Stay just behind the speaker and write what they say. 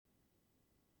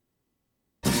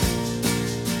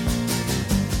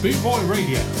Boot Boy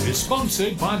Radio is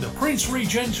sponsored by the Prince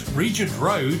Regent, Regent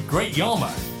Road, Great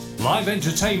Yarmouth. Live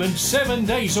entertainment 7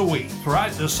 days a week throughout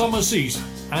the summer season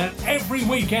and every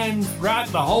weekend throughout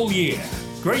the whole year.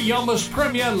 Great Yarmouth's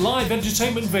premier live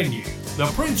entertainment venue, the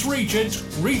Prince Regent,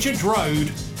 Regent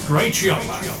Road, Great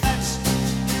Yarmouth.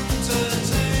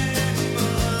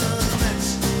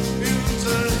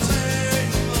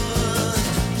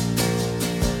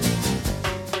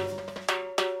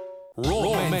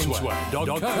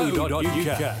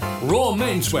 rawmenswear.co.uk. Raw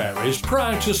Menswear is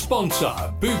proud to sponsor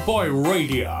Boot Boy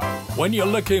Radio. When you're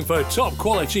looking for top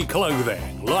quality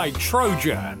clothing like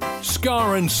Trojan,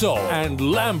 Scar and Soul and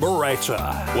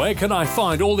Lamberetta, where can I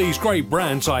find all these great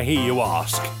brands, I hear you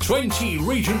ask? 20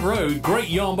 Regent Road, Great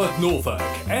Yarmouth, Norfolk,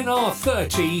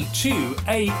 NR30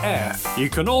 2AF. You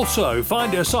can also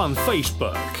find us on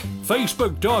Facebook,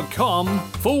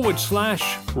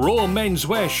 facebook.com/Raw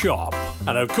Menswear Shop,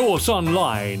 and of course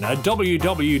online at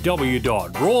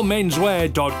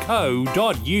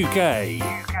www.rawmenswear.co.uk.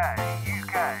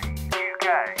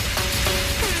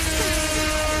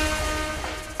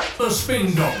 The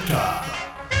Spin Doctor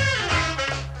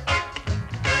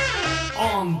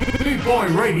on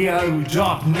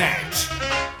bootboyradio.net.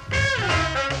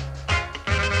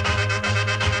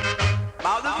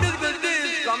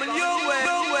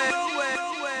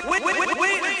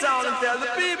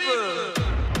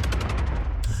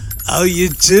 How you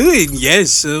doing?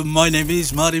 Yes, my name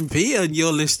is Martyn P, and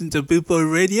you're listening to Boot Boy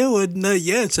Radio. And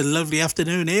yeah, it's a lovely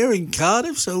afternoon here in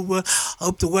Cardiff. So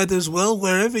hope the weather's well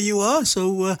wherever you are.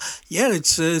 So yeah,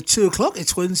 it's 2 o'clock.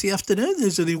 It's Wednesday afternoon.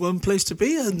 There's only one place to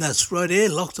be, and that's right here,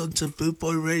 locked onto Boot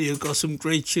Boy Radio. Got some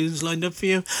great tunes lined up for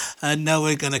you. And now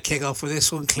we're gonna kick off with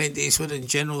this one, Clint Eastwood and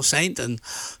General Saint, and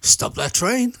Stop That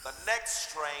Train. The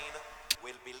next train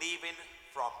will be leaving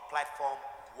from platform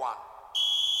 1.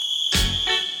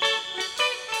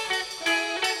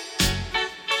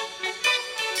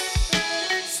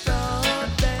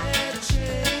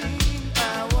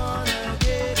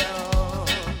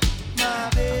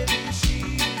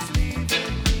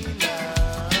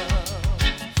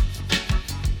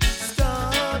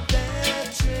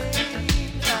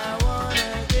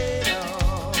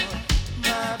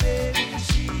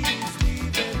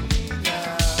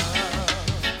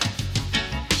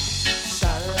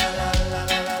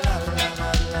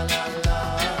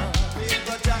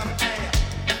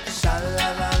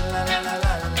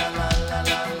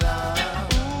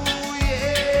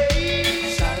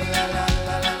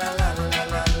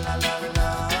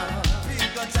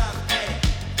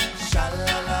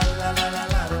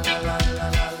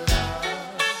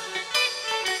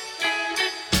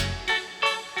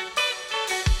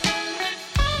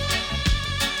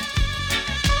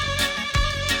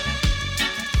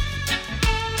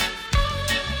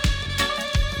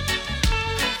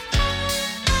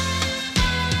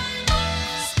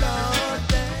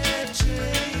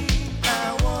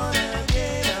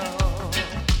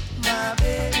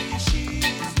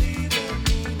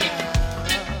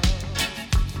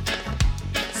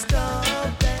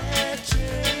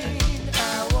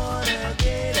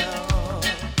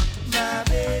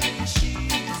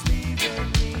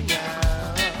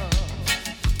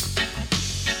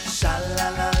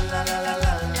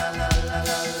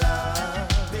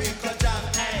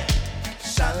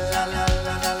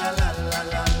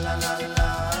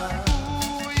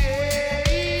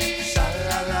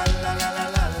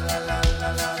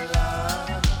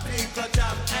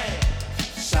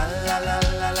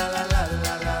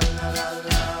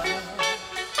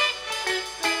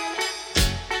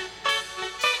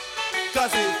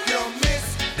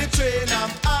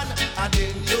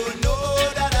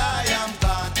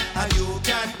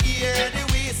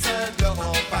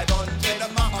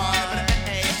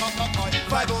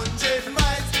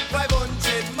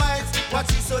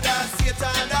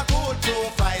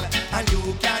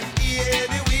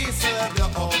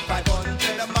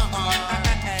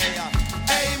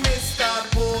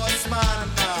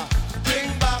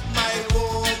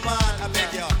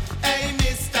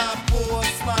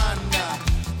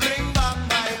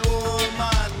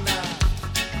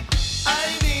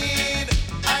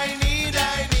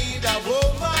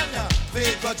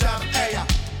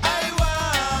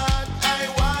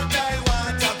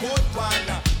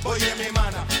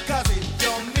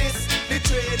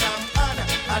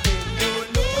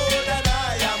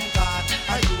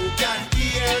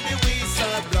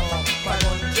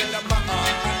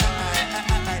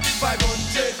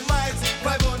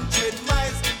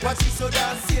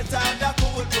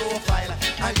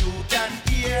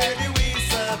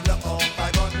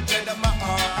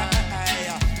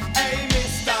 Hey,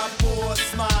 Mr.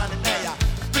 Postman, hey.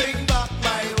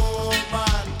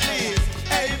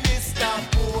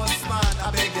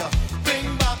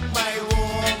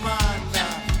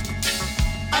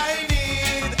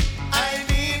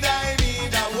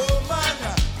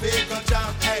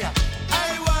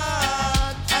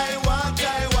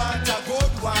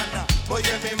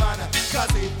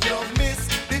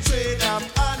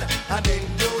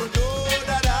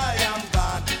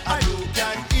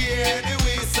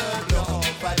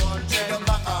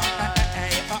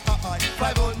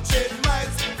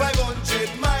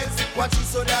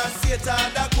 get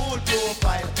on the cool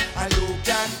profile, and you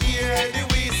can hear the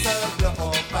whistle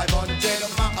blow.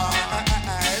 500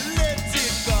 miles, let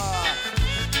it go.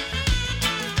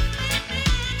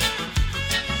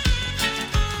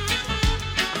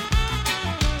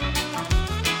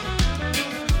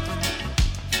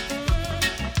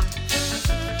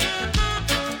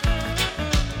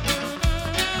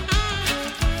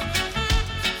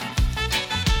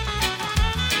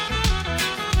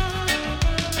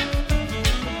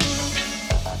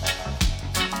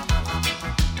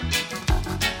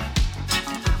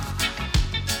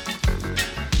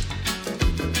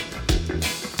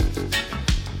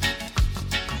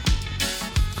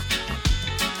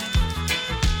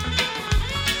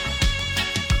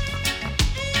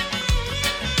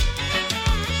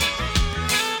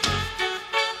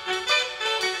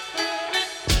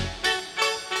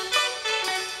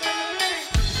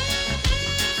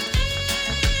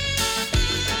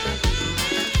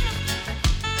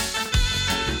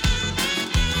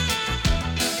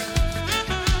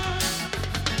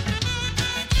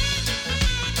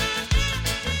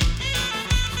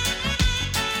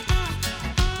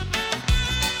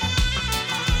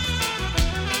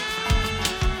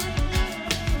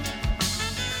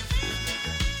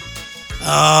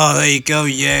 Oh, there you go.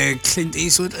 Yeah, Clint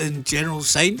Eastwood and General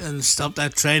Saint and Stop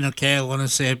That Train. Okay, I want to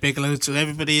say a big hello to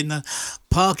everybody in the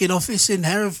parking office in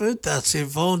Hereford. That's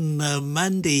Yvonne,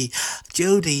 Mandy,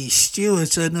 Jody,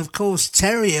 Stuart, and of course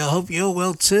Terry. I hope you're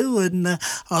well too. And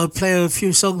I'll play a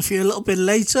few songs for you a little bit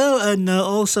later. And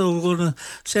also we're going to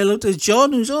say hello to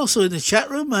John, who's also in the chat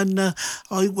room. And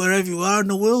wherever you are in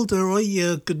the world, all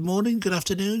right, good morning, good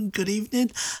afternoon, good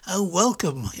evening, and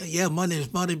welcome. Yeah, my name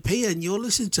is Martyn P, and you're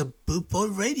listening to Boot Boy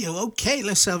Radio. Okay,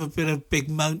 let's have a bit of Big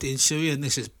Mountain Suey, and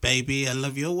this is Baby, I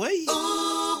Love Your Way.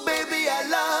 Ooh, baby, I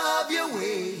love your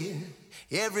way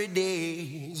every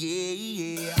day, yeah,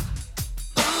 yeah.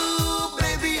 Ooh,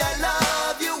 baby, I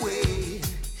love your way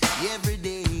every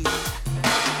day.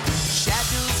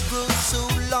 Shadows grow so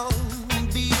long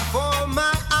before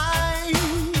my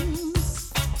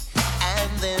eyes,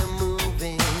 and they're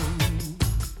moving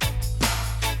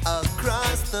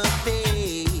across the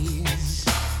page.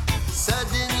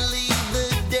 Suddenly the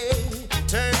day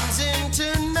turns into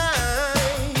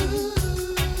night,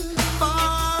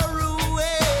 far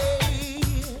away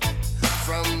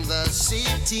from the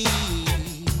city.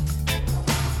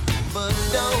 But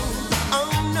don't,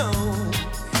 oh no,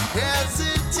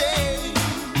 hesitate,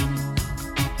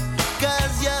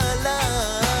 'cause your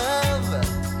love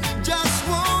just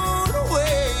won't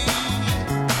wait.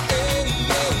 Hey,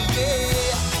 yeah,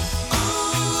 yeah.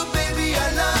 Ooh, baby, I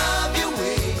love your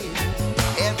way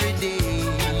every day.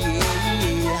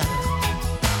 Yeah.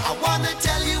 I wanna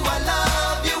tell you I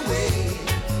love your way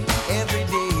every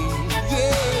day.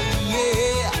 Yeah,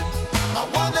 yeah. I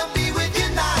wanna be with you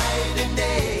night and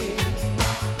day.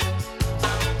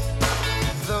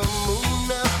 The moon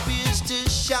appears to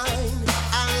shine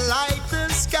and light the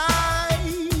sky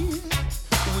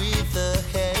with the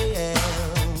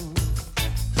help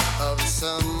of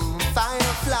some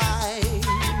firefly.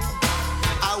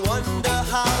 I wonder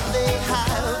how they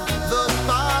have the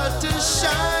power to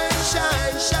shine,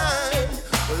 shine, shine.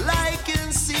 Well, I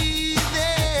can see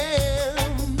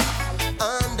them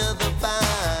under the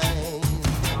pine.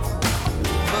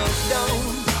 But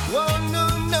don't, oh no,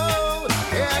 no,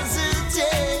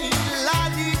 hesitate,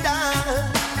 la-di-da,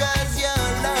 'cause your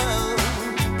love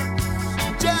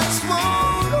just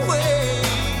won't wait.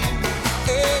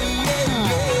 Hey, yeah,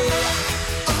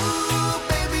 yeah. Ooh,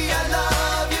 baby, I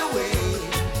love your way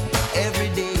every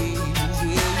day.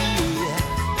 Yeah.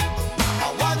 I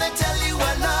wanna tell you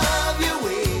I love your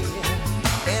way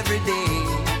every day.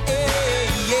 Hey,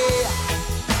 yeah.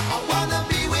 I wanna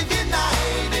be with you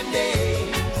night and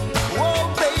day. Oh,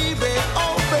 baby,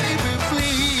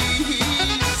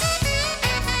 please.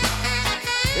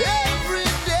 Every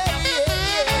day.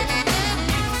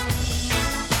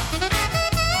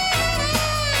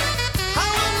 I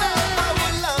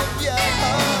will love you.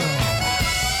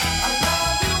 I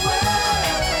love you well.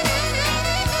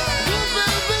 Oh,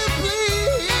 baby,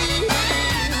 please.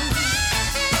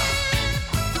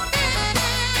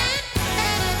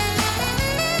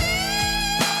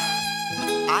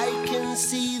 I can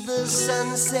see the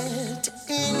sunset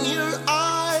in your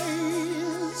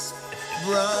eyes,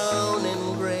 brown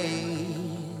and gray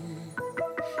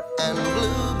and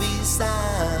blue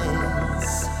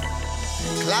besides.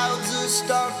 Clouds are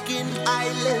stalking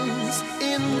islands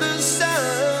in the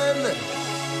sun.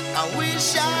 I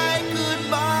wish I could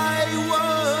buy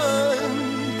one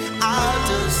out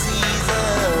of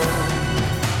season.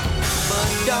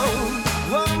 But don't,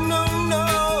 oh no, no,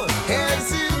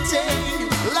 hesitate,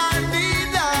 like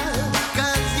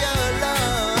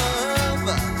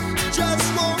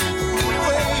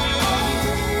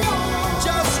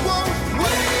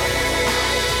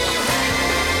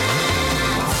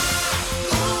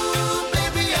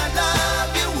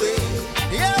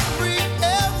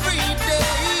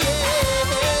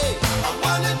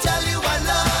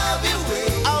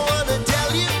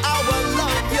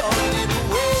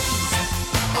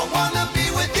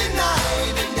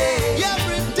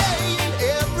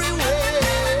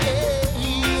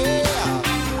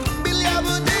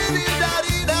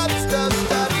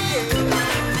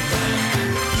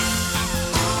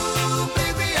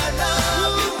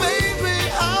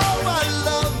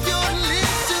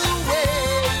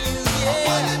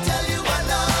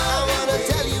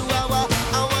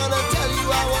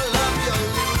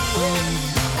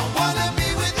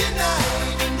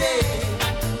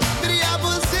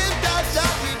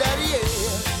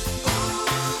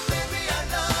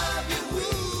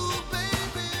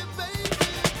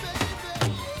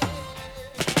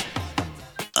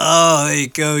Oh, there you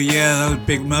go. Yeah, that was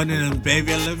Big Mountain and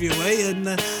Baby, I Love Your Way. And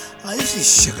I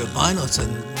just Sugar Minot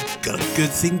and got a good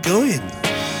thing going.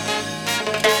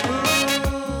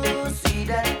 Ooh, see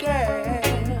that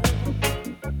girl.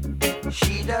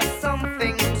 She does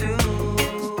something to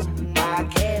my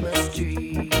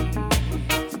chemistry.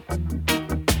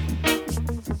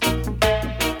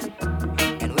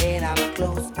 And when I'm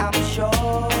close, I'm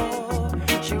sure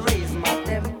she raised my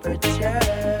temperature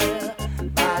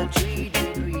by 3 degrees.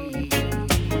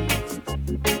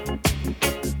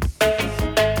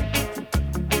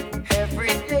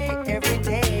 Every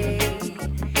day,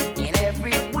 in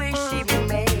every wish she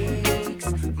makes,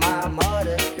 my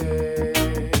mother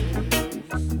curse.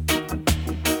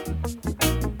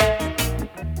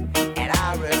 And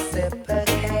I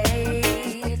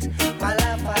reciprocate my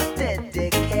love, I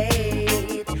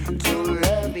dedicate to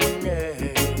loving her.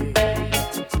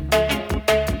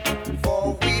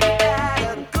 For we've got a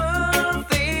good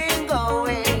thing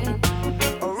going,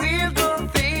 a real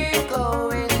good thing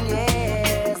going,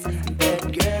 yes, that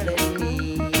girl and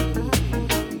me.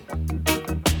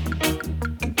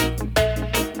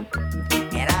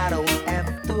 And I don't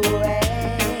have to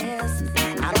ask,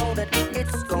 I know that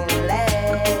it's gonna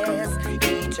last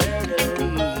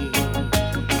eternally.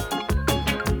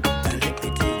 Now let me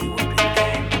tell you what we got.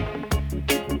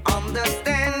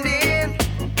 Understanding,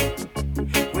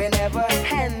 we're never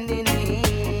hand in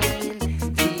hand,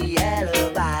 the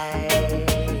alibi.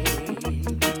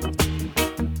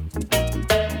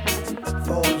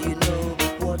 For you know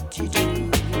what you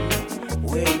do,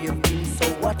 where you've been, so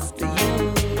what's the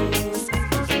use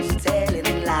in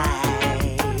telling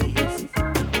lies?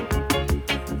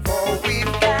 For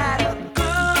we've got a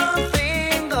good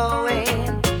thing going,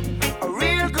 a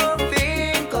real good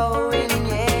thing going,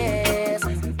 yes,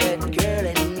 that girl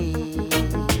and me.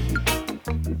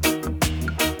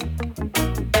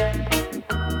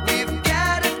 We've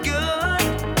got it good,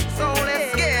 so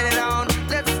let's get it on,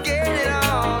 let's get it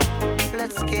on,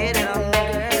 let's get it on, girl.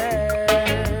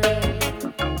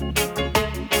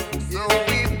 So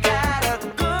we've got a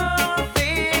good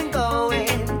thing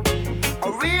going, a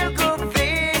real good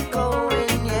thing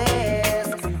going, yes,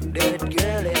 that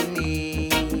girl and me.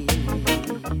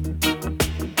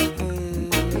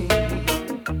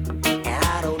 And I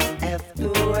don't have to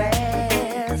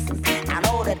rest, I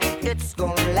know that it's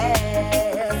gonna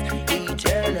last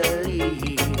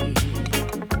eternally.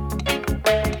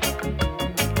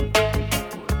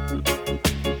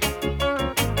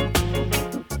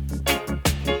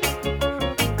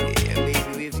 Yeah,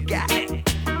 baby, we've got it.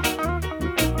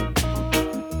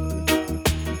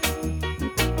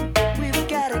 We've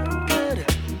got it good.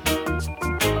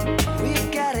 We've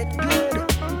got it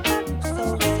good.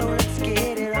 So let's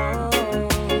get it on.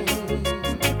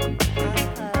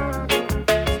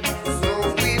 So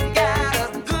we've got a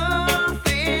good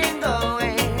thing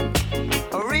going,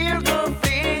 a real good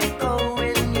thing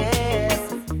going, yes,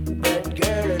 that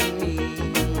girl and me.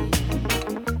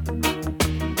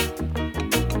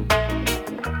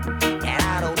 And I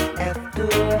don't have to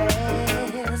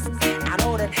ask, I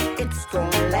know that it's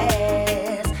gonna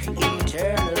last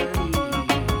eternally.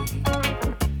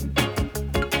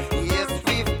 Yes,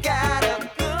 we've got a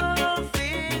good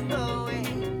thing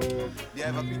going. You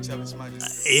have a picture of His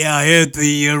Majesty? Yeah, I heard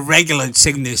the Regular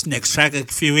sing this next track a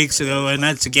few weeks ago and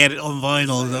had to get it on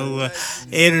vinyl. So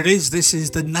here it is. This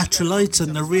is the Naturalites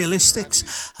and the Realistics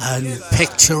and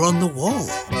Picture on the Wall.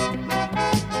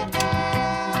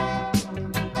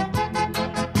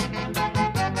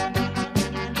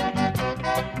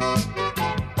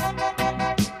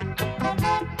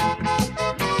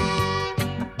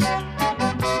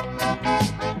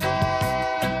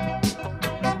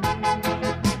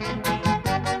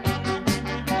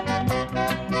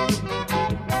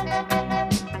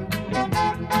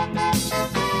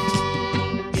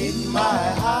 In my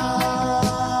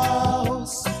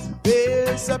house,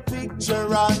 there's a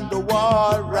picture on the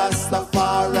wall.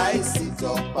 Rastafari sit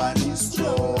up on his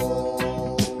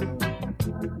throne.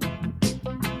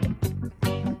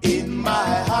 In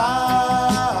my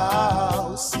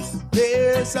house,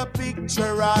 there's a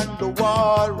picture on the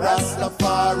wall.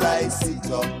 Rastafari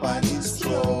sit up on his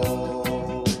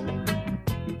throne.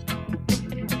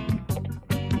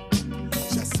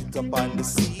 Just sit up on the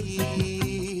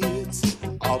seat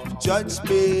of judgment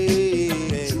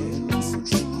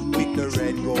with the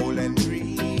red, gold, and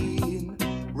green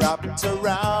wrapped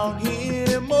around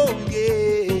him. Oh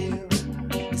yeah,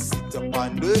 sit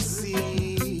upon the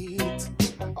seat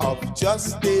of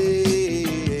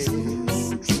justice,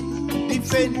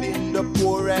 defending the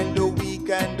poor and the weak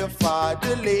and the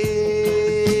fatherless.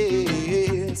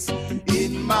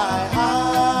 In my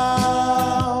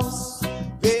house,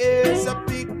 there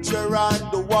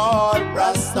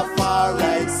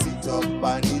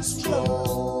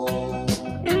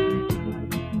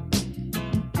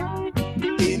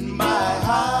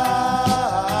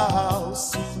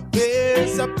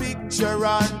picture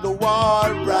on the wall.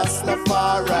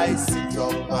 Rastafari sit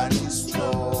up on his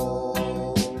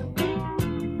throne.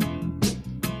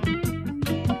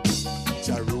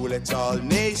 Jah ruleth all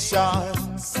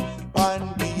nations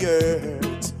on the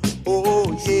earth.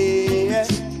 Oh yeah,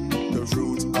 the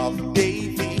root of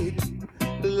David,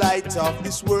 light of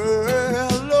this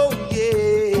world. Oh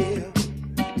yeah,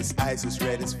 his eyes is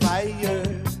red as fire.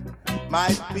 My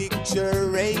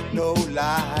picture ain't no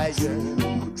liar,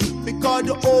 because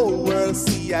the whole world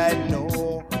see I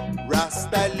know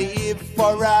Rasta live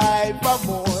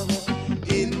forevermore.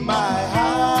 In my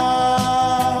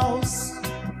house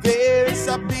there's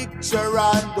a picture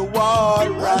on the wall.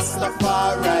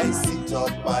 Rastafari sit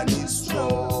up on his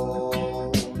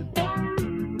throne.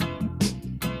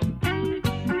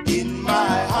 In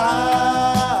my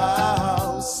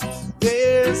house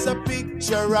there's a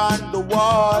picture on the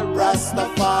wall.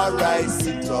 Rastafari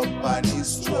sit up on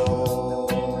his throne.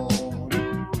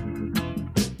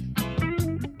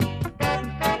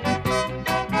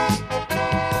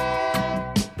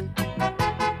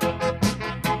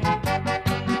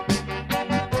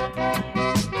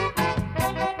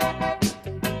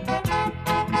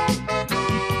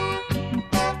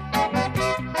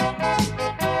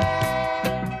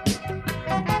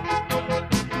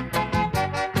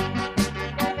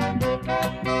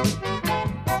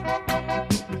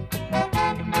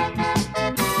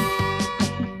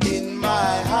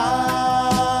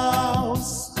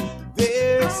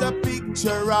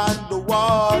 On the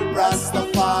wall,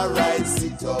 Rastafari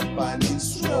sit up on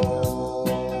his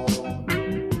throne.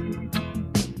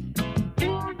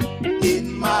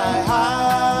 In my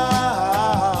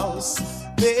house,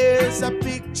 there's a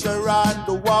picture on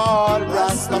the wall.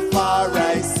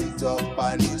 Rastafari sit up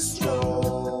on his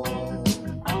throne.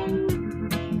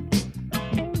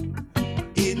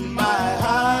 In my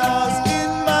house,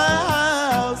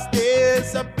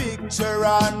 there's a picture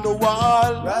on the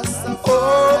wall.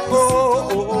 Rastafari.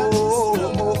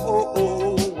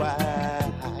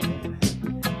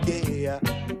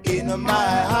 In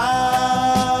my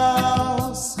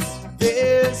house,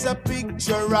 there's a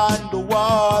picture on the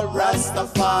wall.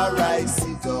 Rastafari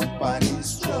sit up on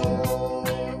his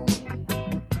throne.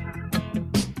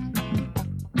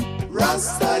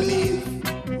 Rasta live,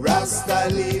 Rasta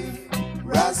live,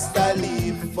 Rasta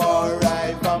live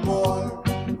forevermore.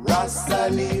 Rasta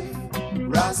live,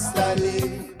 Rasta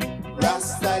live,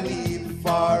 Rasta live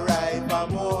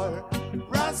forevermore.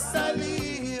 Rasta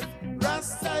live,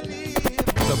 Rasta live.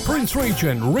 The Prince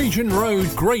Regent, Regent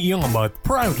Road, Great Yarmouth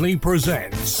proudly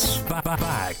presents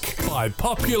Back by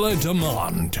popular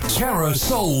demand.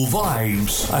 Carousel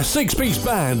Vibes, a six-piece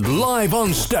band live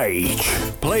on stage,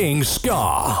 playing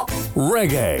ska,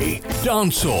 reggae,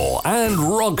 dancehall and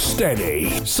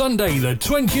rocksteady. Sunday the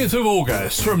 20th of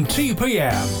August from 2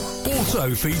 p.m.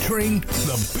 Also featuring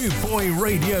the Boot Boy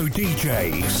Radio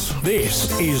DJs.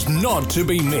 This is not to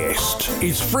be missed.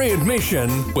 It's free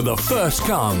admission with a first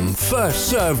come, first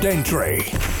served entry.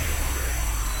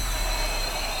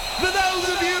 For those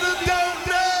of you that don't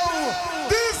know,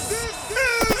 this is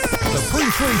The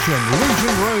Prince Regent,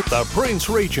 Regent Road. The Prince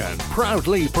Regent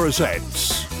proudly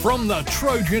presents From the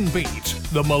Trojan Beat,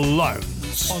 the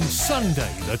Malones, on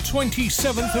Sunday the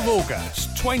 27th of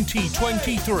August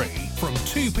 2023 from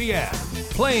 2 p.m.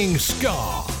 playing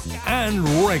ska and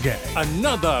reggae.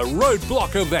 Another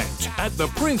roadblock event at the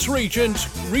Prince Regent,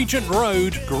 Regent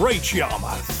Road, Great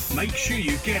Yarmouth. Make sure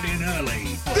you get in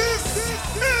early. This is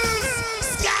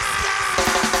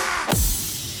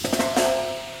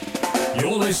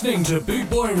You're listening to Boot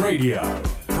Boy Radio.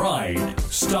 Pride,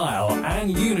 style,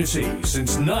 and unity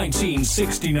since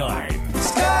 1969.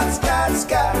 Scat.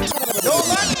 No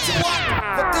matter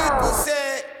what the people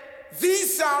say,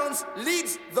 these sounds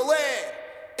leads the way.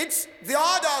 It's the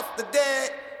order of the day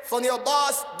from your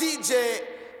boss DJ,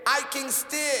 AkA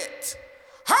State.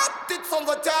 Hopped it from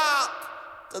the top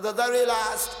to the very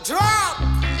last drop.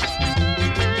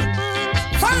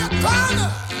 Fire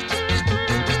corner.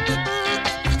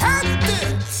 Hopped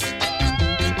it.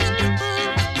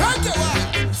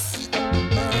 Regulars.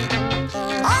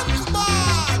 Uncle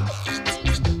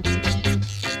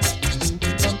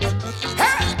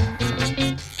Hey.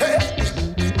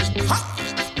 Ha.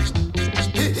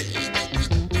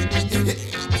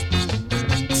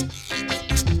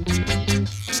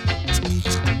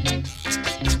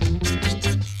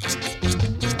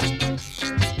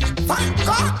 Thank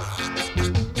God.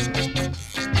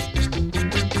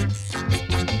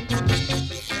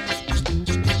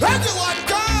 Ready one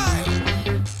time.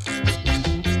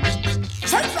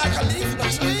 Shake like a leaf in a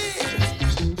tree.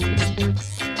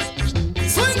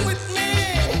 Swing with me.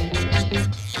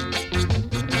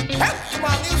 Head to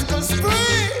my musical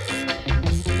spree.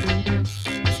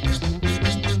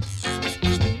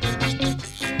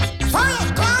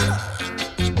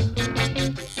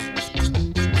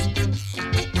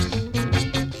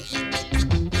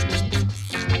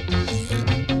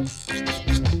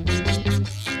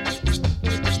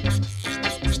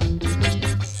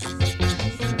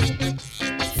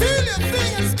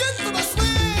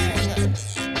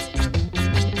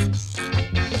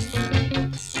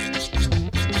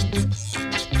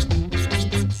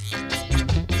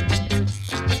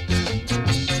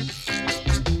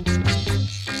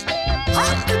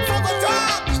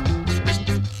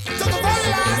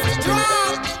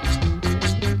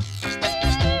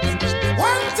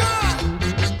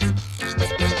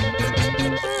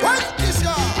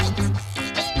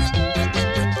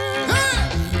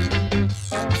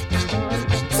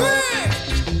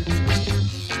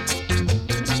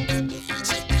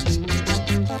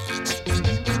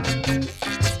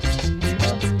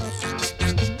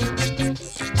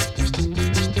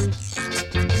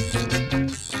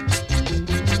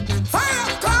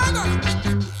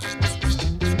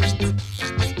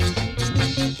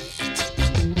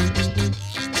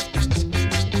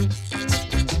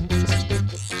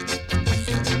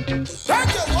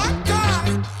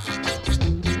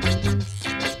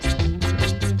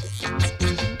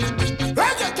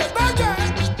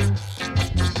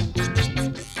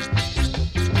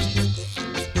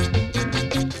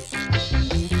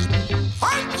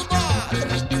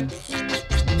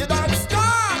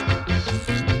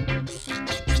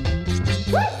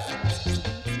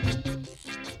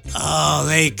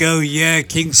 there you go, yeah,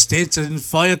 King Stitz and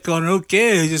Firecon.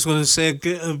 Okay, I just want to say a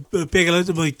big hello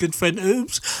to my good friend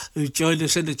Oops, who joined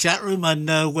us in the chat room, and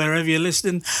wherever you're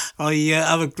listening, I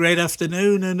have a great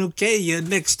afternoon. And okay,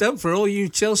 next up for all you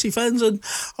Chelsea fans, and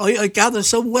I gather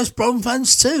some West Brom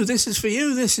fans too. This is for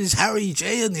you. This is Harry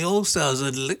J and the All Stars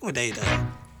and Liquidator.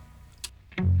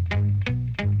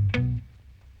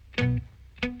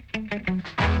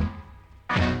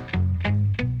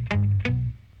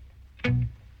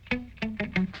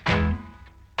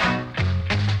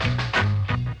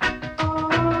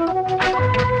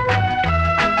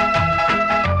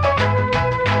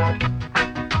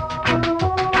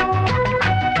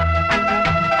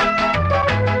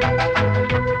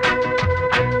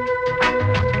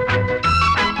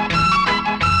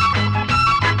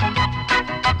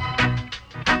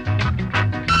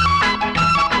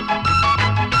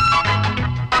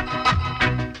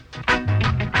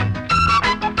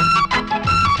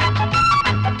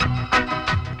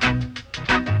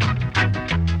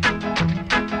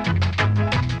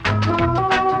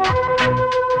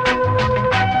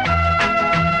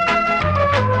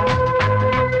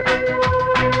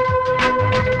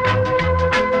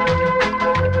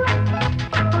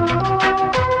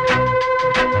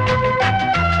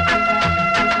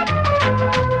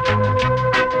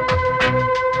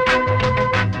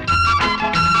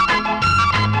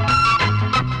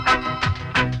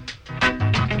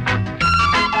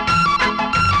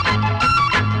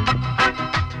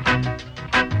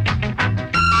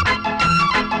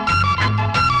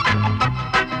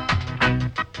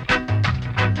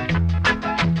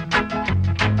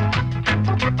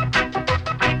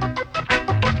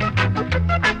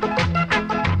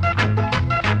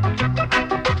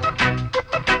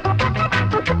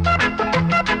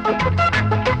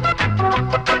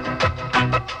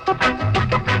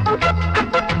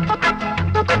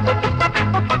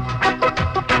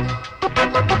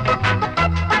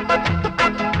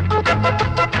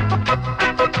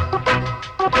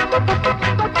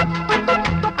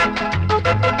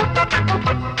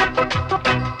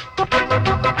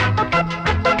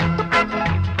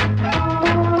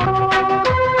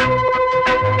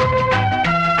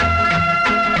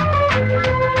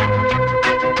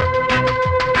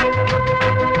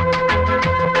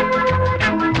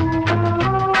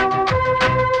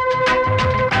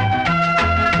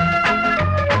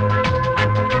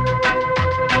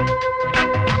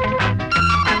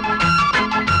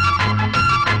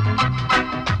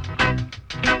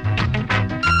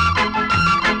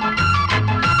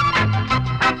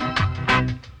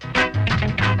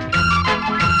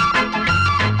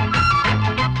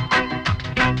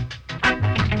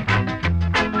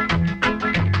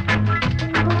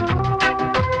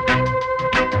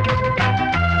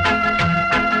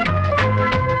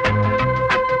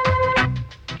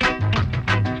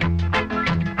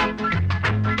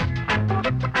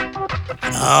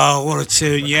 Oh, what a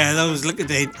tune. Yeah, that was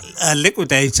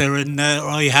Liquidator and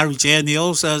Harry J and the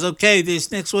All Stars. Okay,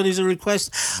 this next one is a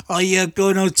request.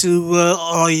 Going out to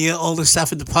all the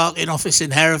staff in the parking office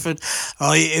in Hereford.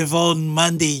 Yvonne,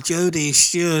 Mandy, Jodie,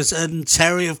 Stuart and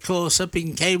Terry, of course, up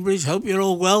in Cambridge. Hope you're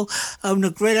all well. Having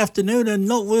a great afternoon and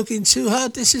not working too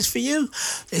hard. This is for you.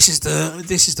 This is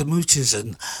the Moochers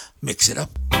and Mix It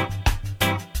Up.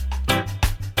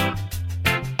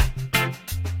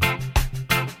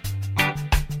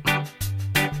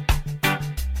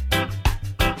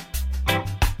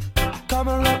 Come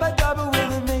and rub a double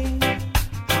with me.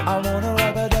 I wanna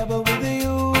rub a double with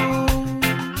you.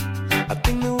 I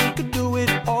think that we could do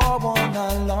it all one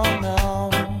night long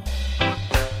now.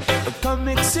 Come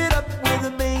mix it up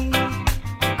with me.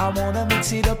 I wanna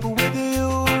mix it up with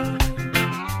you.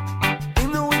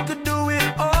 Think that we could do it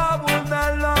all one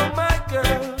night long, my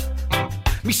girl.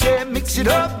 Me say mix it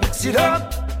up, mix it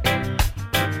up.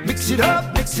 Mix it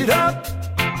up, mix it up.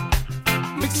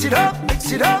 Mix it up,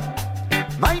 mix it up.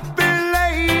 Might be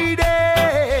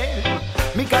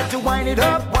me got to wind it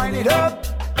up, wind it up.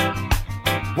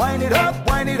 Wind it up,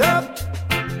 wind it up.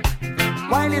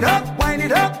 Wind it up, wind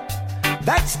it up.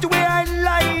 That's the way I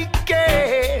like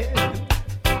it.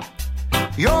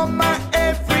 You're my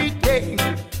everyday.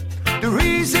 The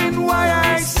reason why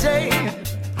I say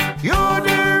you're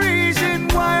the reason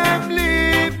why I'm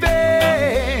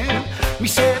living. Me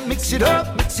say mix it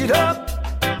up, mix it up.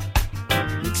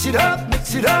 Mix it up,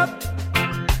 mix it up.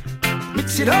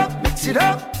 Mix it up, mix it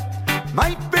up.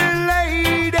 Might be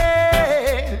lady.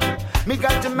 Me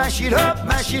got to mash it up,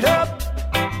 mash it up.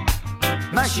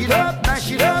 Mash it up,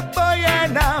 mash it up, oh yeah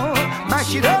now.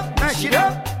 Mash it up, mash it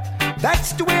up.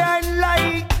 That's the way I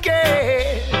like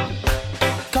it.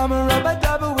 Come and rub a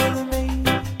double with me.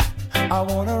 I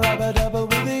wanna rub a double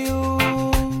with you.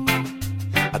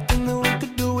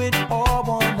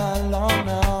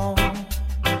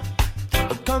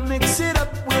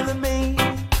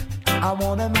 I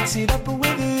wanna mix it up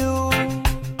with you.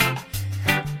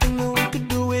 And we could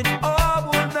do it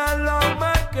all night long,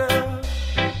 my girl.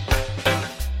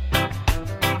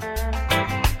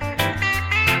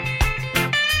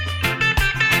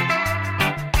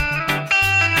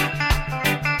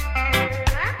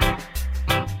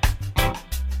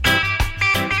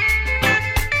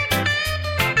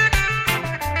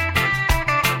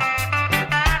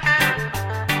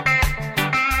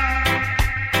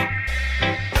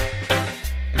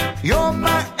 You're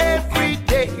my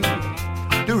everyday,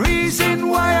 the reason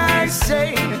why I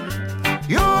say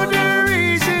you're the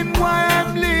reason why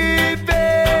I'm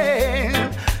living.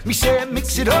 Me say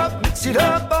mix it up,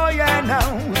 oh yeah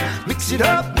now. Mix it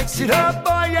up,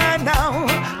 oh yeah now.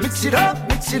 Mix it up.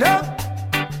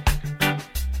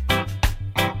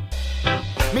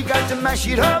 Me got to mash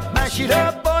it up,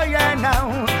 oh yeah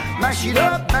now. Mash it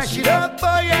up,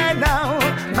 oh yeah now.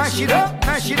 Mash it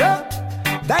up.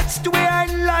 That's the way I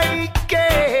like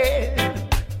it.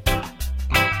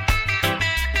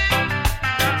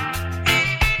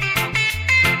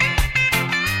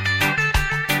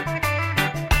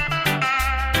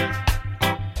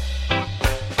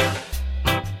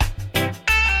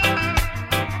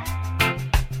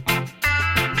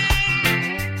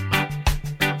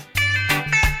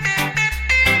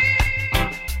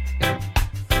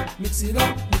 Mix it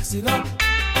up. Mix it up.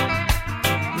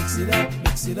 Mix it up.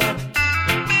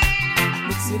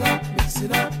 Mix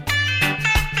it up.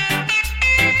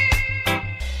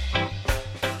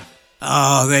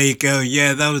 Oh, there you go.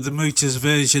 Yeah, that was the Moochers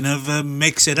version of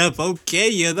Mix It Up. Okay,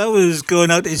 yeah, that was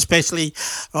going out especially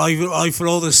for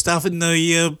all the staff in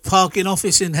the parking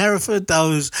office in Hereford. That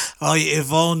was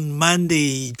Yvonne,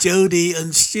 Mandy, Jody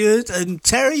and Stuart and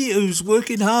Terry, who's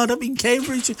working hard up in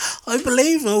Cambridge, I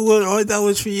believe. Oh, that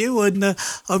was for you, and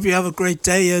hope you have a great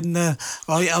day and have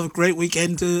a great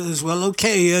weekend as well.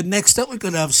 Okay, next up we're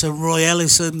going to have some Roy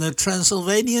Ellis and the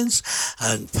Transylvanians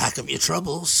and Pack Up Your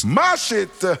Troubles. Mash it!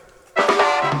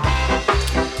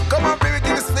 Come on, baby,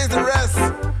 give this place the rest.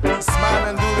 Smile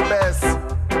and do the best.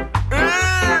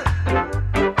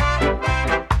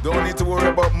 Don't need to worry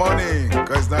about money,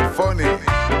 cause it's not funny.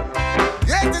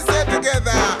 Get yourself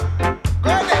together. Go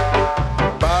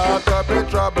ahead. Back up your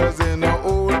troubles in an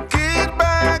old kid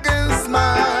bag and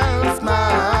smile,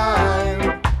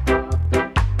 smile.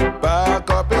 Back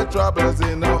up your troubles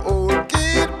in an old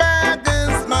kid bag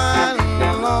and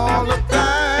smile all the time.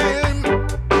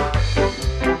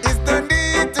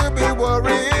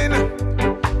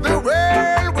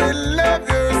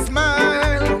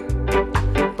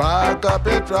 Pack up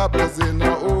your troubles in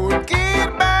an old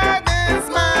kid bag and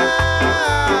smile.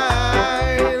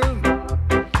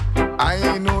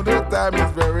 I know the time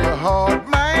is very hard,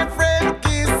 my friend,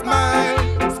 keep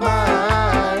smile,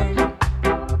 smile.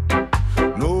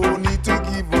 No need to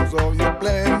give us all your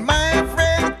plan, my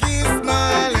friend, keep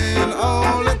smiling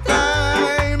all the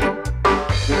time.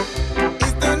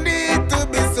 It's no need to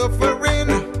be suffering,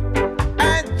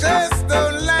 I just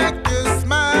don't like your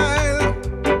smile.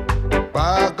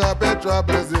 Pack up your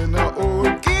troubles in an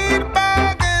old kid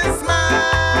bag and smile.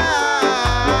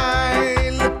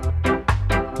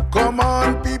 Come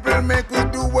on, people, make we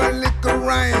do a little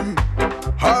rhyme.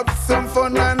 Have some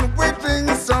fun and we drink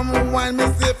some wine. Me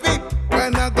say fit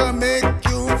when I gonna make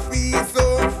you feel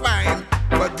so fine.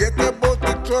 Forget about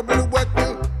the trouble what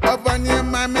you have on your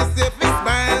mind. Me say fit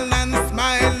smile and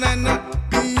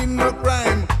be no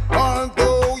crime.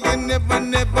 Although you never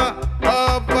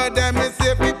over them, me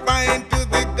say fit fine to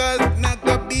the girls, not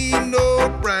gonna be no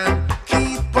crime.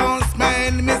 Keep on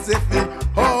smiling, me say fit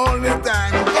all the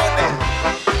time. Go there.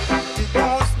 Keep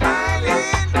on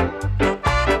smiling.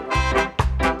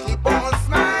 Keep on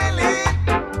smiling.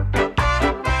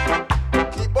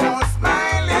 Keep on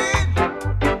smiling.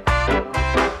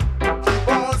 Keep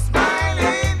on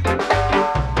smiling.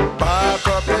 Pack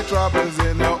up your troubles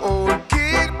in an old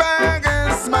kid bag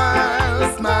and smile,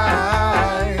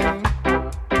 smile.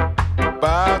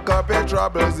 Pack up your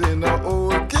troubles in an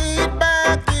old kid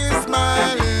bag, keep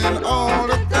smiling all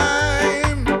the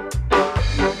time.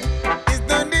 It's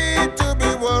no need to be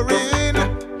worried,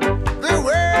 the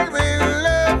world will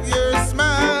love your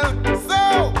smile. So,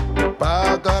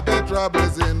 pack up your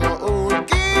troubles in an old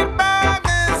kid bag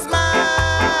and smile.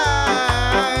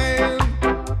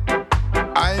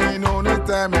 I know the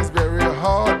time is very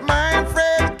hard, my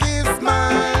friend, keep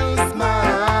smile,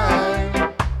 smile.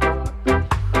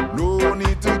 No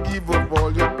need to give up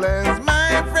all your plans,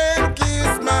 my friend, keep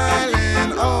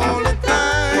smiling all the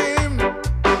time.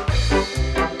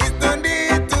 It's no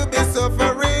need to be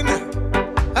suffering,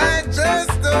 I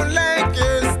just don't like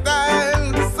your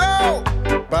style. So,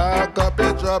 pack up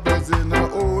your troubles in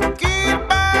an old kid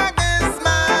bag.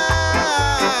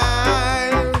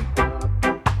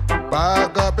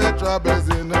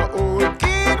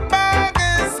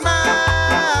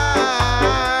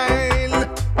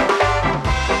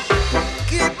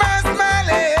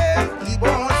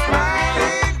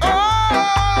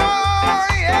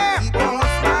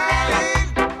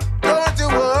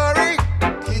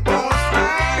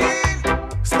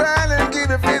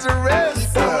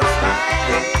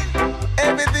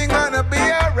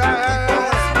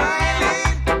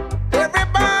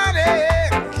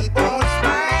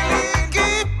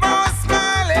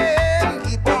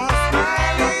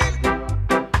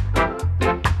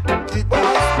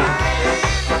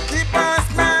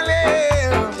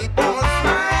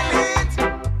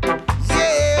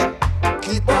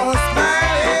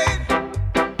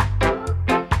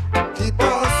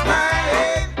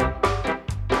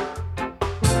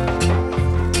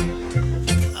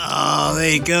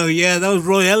 go. Yeah, that was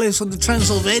Roy Ellis on the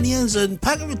Transylvanians and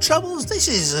Packing with Troubles. This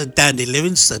is Dandy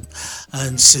Livingston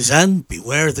and Suzanne,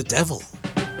 Beware of the Devil.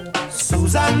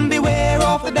 Susan, beware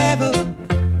of the devil.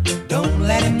 Don't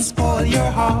let him spoil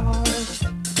your heart.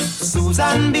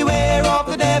 Susan, beware of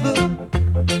the devil.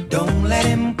 Don't let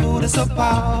him put us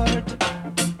apart.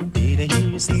 Did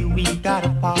you say we got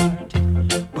apart?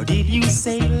 Or did you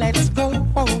say let's go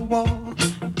for a walk?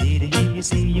 Did you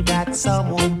say you got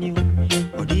someone new?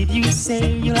 Or did you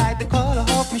say you like the color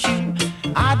of my shoe?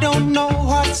 I don't know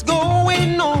what's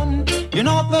going on. You're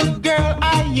not the girl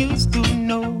I used to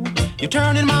know. You're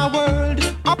turning my world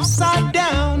upside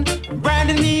down,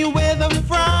 branding me with a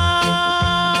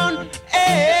frown.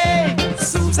 Hey,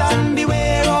 Susan,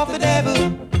 beware of the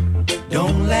devil.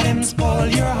 Don't let him spoil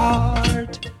your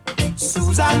heart.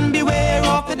 Susan, beware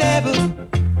of the devil.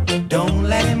 Don't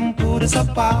let him put us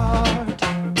apart.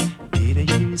 Did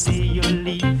you say you're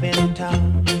leaving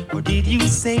town? Or did you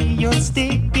say you're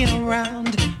sticking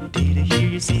around? Did I hear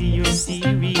you say you're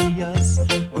serious?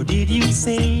 Or did you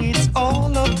say it's all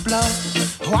a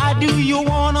bluff? Why do you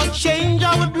wanna change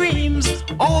our dreams?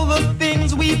 All the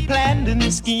things we planned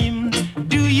and schemed.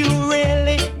 Do you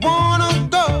really wanna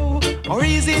go? Or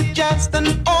is it just an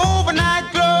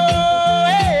overnight glow?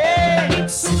 Hey,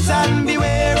 Susan,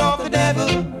 beware of the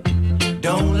devil.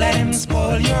 Don't let him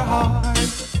spoil your heart.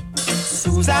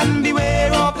 Susan,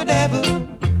 beware of the devil.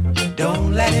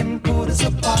 Don't let him put us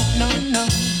apart, no, no.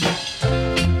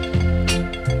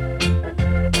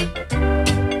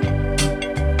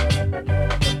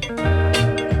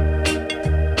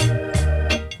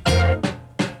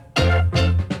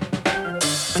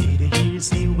 Did you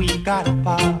say we got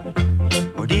apart?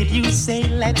 Or did you say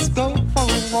let's go for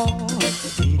a walk?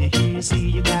 Did you say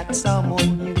you got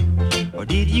someone new? Or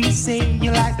did you say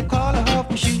you like the color of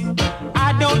my shoe?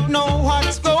 I don't know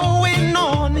what's going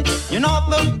on. You're not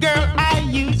the girl I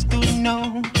used to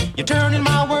know. You're turning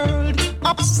my world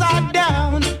upside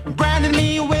down, branding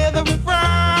me with a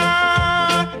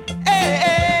frown. Hey,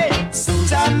 hey,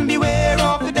 Susan, beware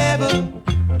of the devil.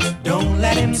 Don't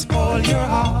let him spoil your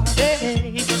heart.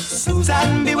 Hey,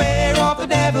 Susan, beware of the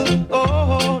devil.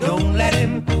 Oh, don't let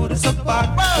him put us apart.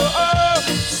 Oh, oh,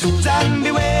 Susan,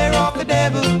 beware of the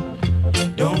devil.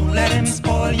 Don't let him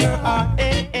spoil your heart.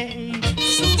 Hey, hey,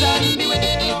 Susan,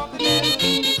 beware of the devil.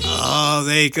 Oh,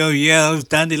 there you go. Yeah, that was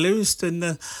Dandy Livingston.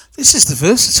 This is the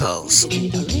Versatiles.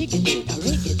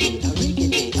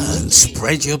 And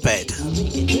Spread Your Bed.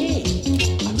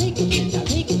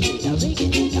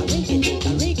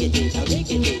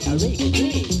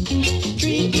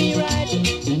 Treat me right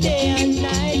day and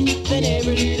night, then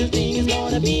every little thing is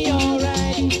gonna be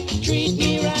alright. Treat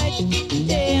me right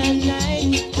day and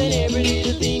night, then every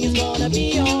little thing is gonna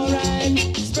be alright.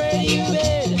 Spread your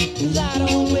bed that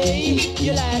old way,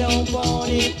 you lie down on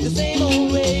it the same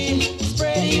old way.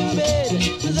 Spread your bed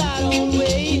that old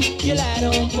way, you lie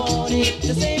down on it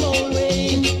the same old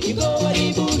way. You go to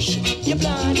the bush, you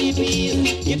plant the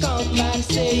peas, you come back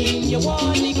saying you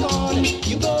want the corn.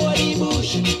 You go to the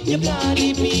bush, you plant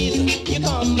the peas, you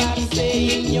come back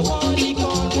saying you want the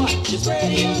corn. What? You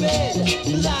spread your bed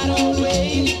that old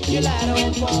way, you lie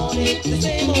down on it the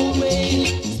same old way.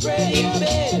 Spread your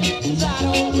bed that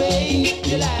old way,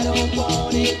 you lie down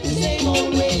on it the same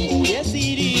old way. Oh, yes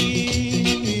it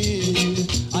is,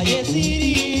 oh yes it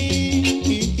is,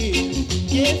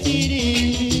 yes it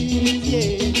is, yeah,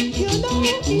 you know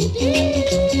it is.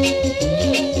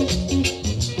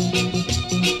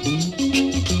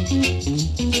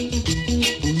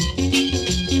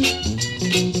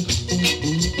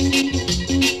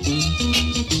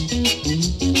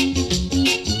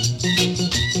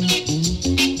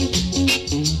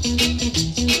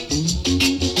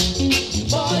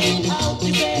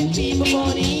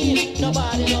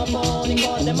 Nobody no money,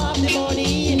 cause them have the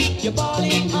money. You're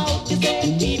balling out, you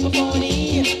say people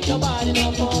funny. Nobody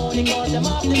no money, cause them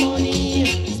have the money.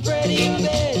 Spread your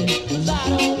bed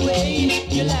that old way,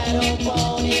 you lie down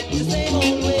on it the same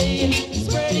old way.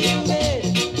 Spread your bed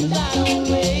that old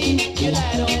way, you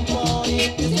lie down on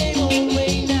it the same old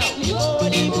way. Now you go to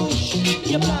the bush,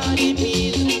 you plant the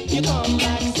peas, you come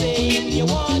back saying you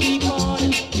want the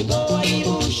corn. You go to the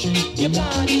bush, you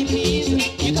plant the peas,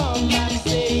 you come back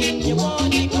saying you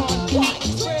want the corn. What?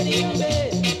 Spread your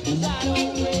bed that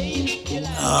old way, you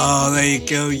lie. Oh, there you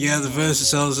go. Yeah, the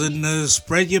Versatiles and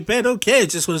Spread Your Bed. Okay,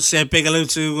 just want to say a big hello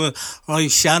to Roy,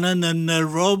 Shannon and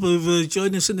Rob who've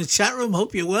joined us in the chat room.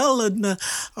 Hope you're well, and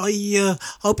I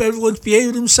hope everyone's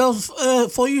behaving himself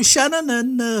for you, Shannon,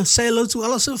 and say hello to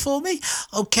Alison for me.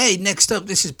 Okay, next up,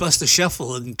 this is Buster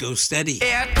Shuffle and Go Steady.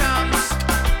 Here comes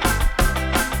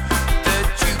the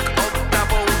Duke of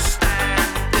Double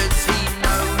Standards. He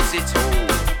knows it all.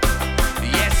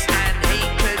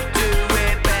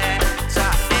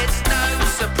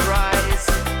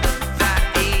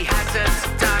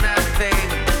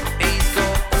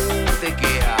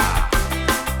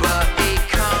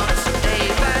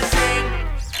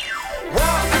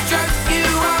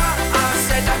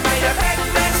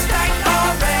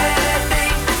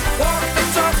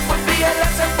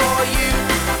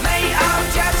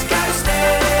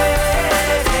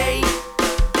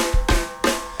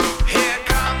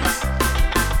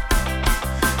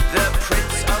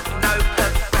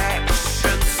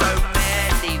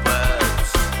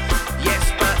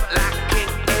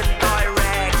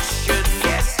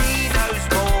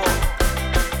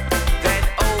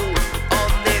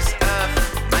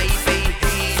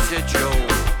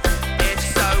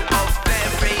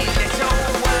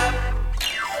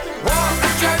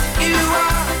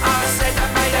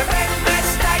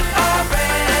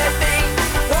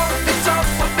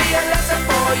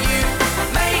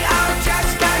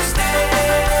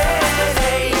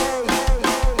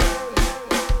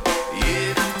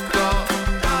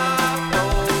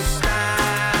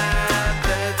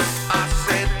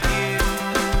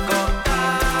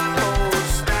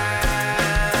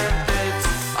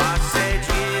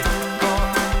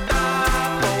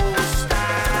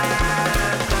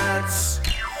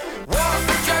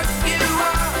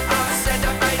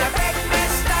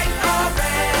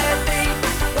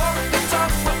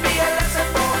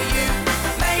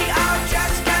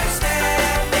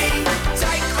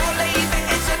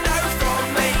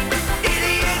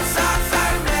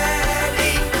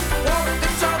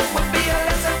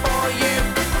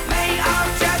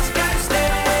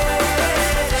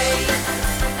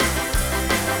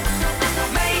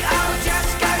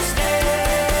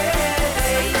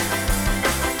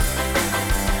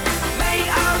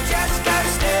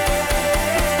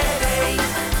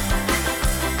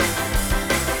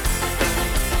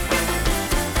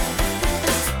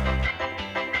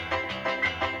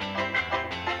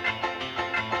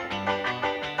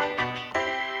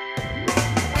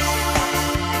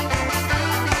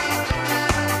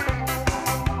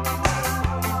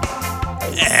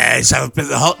 Let's have a bit of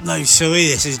the hot nose, Suey.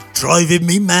 This is driving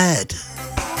me mad.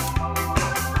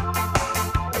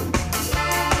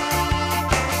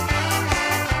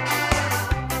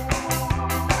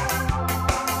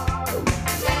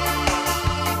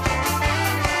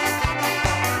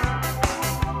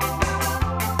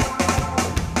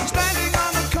 Standing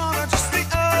on the corner just the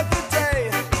other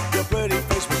day, your pretty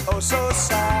face was oh so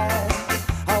sad.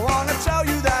 I wanna tell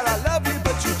you that I love you,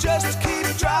 but you just keep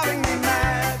driving me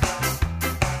mad.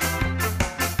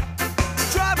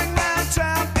 Driving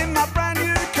downtown in my brand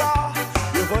new car,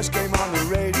 your voice came on the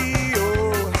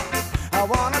radio. I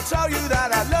wanna tell you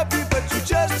that I love you, but you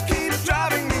just keep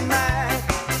driving me mad.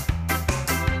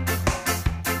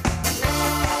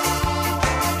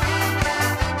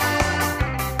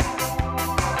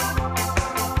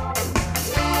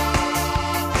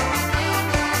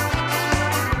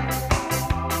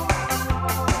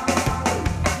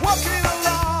 Walking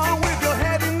along with your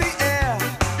head in the air,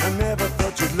 I never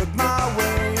thought you'd look my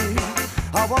way.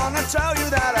 I wanna tell you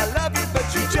that I love you, but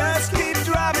you just keep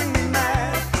driving me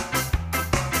mad.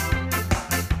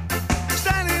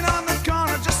 Standing on the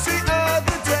corner just the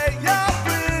other day, your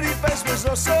pretty face was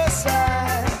oh so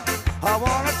sad. I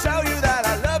wanna tell you that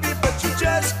I love you, but you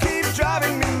just keep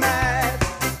driving me mad.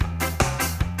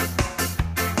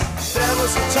 There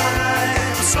was a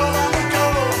time so long ago,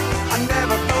 I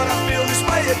never thought I'd feel this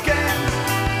way again.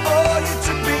 Oh, you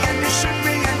took me and you shook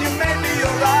me and you made me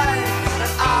alright,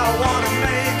 and I wanna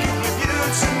make it with you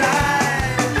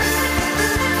tonight.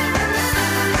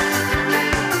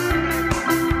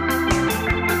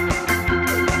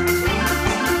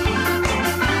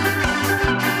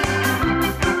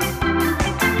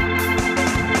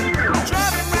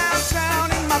 Driving round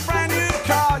town in my brand new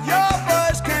car, your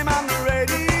voice came on the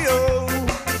radio.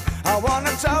 I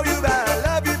wanna tell you that I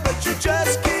love you, but you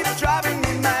just keep driving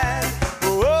me mad.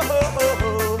 Oh, oh, oh, oh,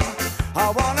 oh. I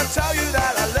wanna tell you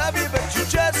that I love you, but you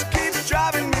just keep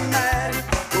driving me mad.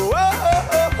 Oh, oh, oh,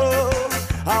 oh,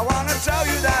 oh. I wanna tell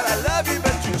you that I love you,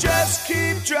 but you just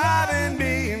keep driving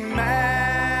me mad.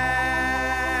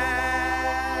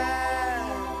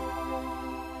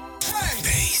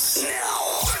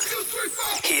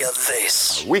 Hear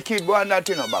this. Wicked one, that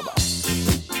you know, Baba.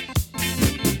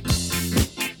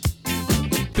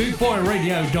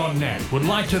 BootboyRadio.net would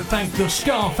like to thank the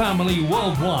Scar family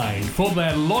worldwide for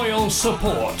their loyal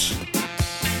support.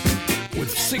 With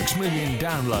 6 million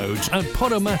downloads at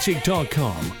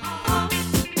Podomatic.com.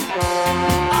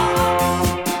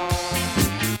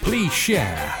 Please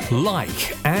share,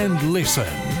 like, and listen.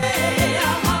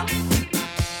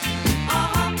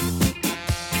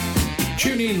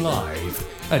 Tune in live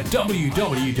at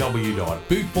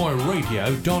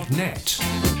www.bootboyradio.net.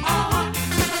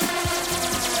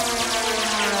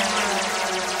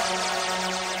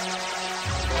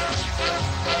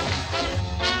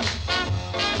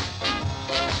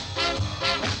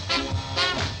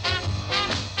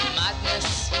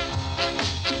 Madness,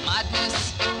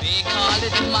 madness, we call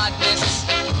it madness.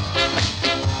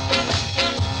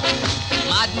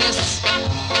 Madness,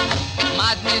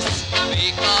 madness,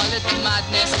 we call it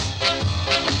madness.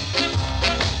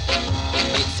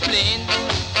 It's plain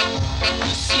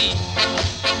to see,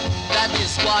 that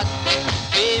is what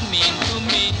they mean to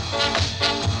me.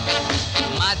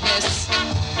 Madness,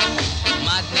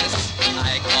 madness,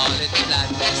 I call it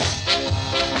gladness.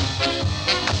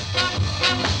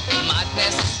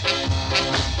 Madness,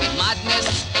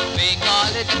 madness, we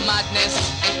call it madness.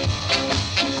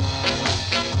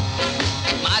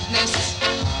 Madness,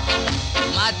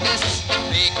 madness,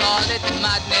 we call it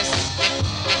madness.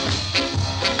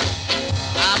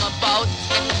 I'm about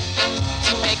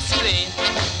to explain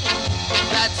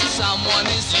that someone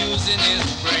is using his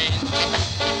brain.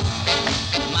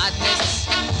 Madness,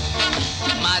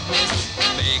 madness,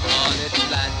 we call it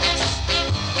gladness.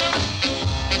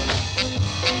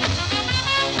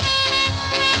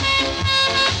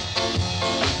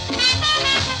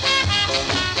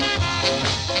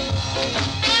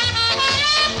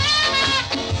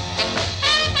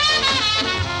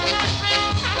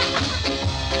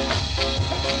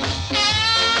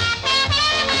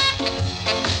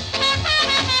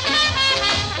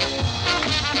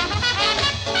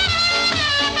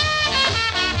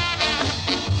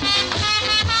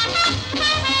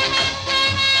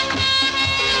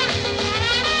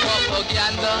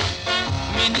 Propaganda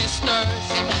ministers,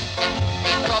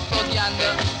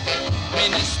 propaganda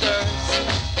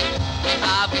ministers.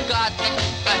 I've got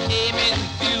a aim in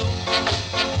view.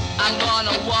 I'm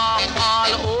gonna walk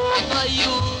all over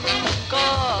you.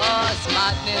 Cause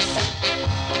madness,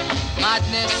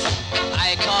 madness,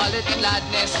 I call it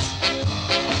gladness.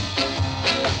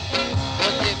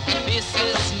 But if this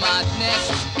is madness.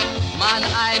 Man,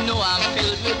 I know I'm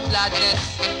filled with gladness.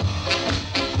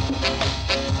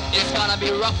 It's gonna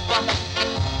be rougher.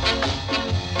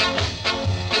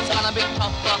 It's gonna be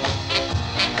tougher.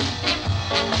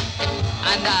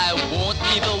 And I won't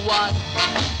be the one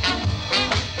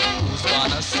who's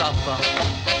gonna suffer.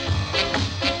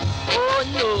 Oh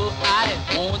no, I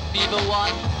won't be the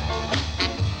one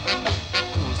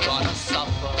who's gonna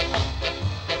suffer.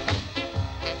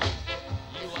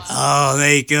 Oh,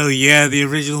 there you go. Yeah, the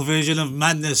original version of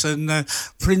Madness and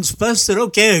Prince Buster.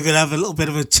 Okay, we're going to have a little bit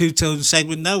of a two-tone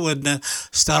segment now and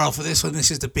start off with this one.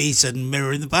 This is The Beat and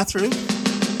Mirror in the Bathroom.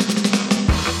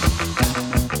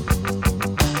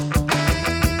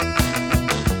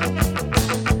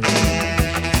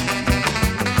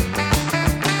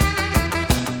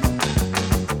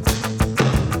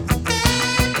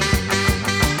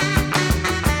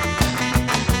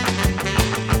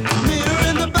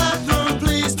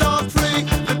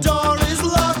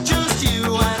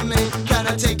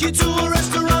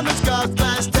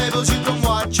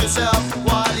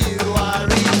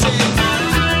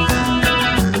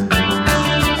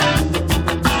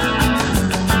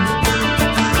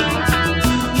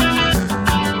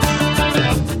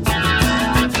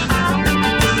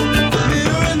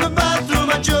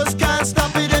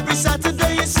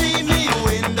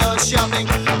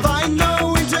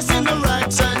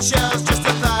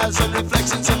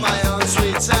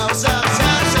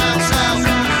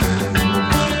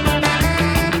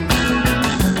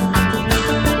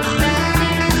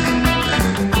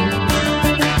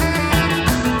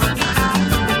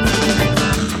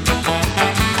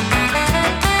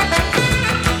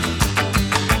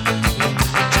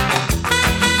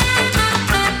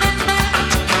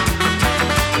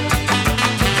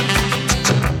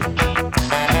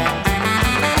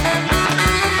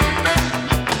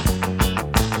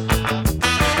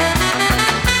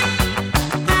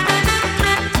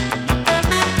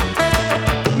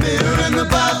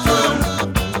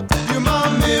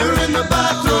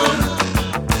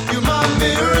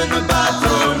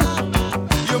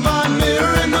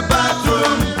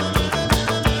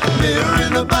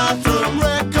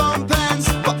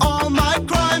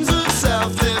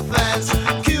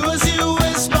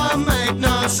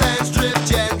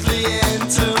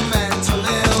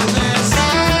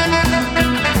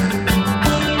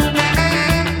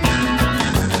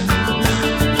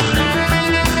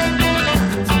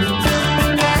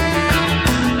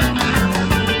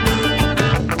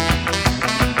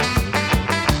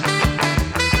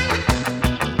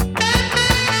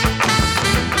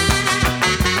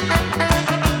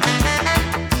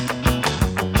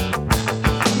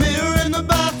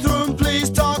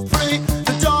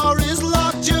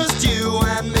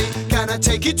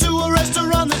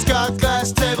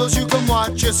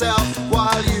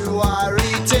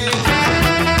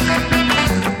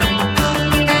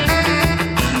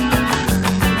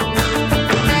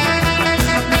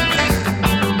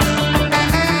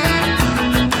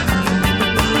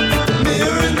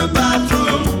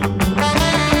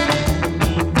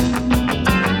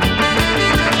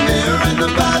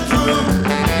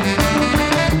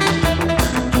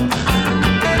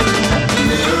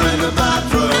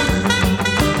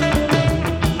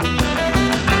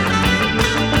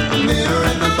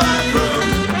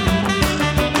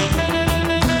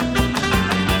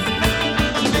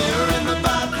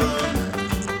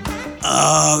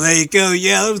 Go,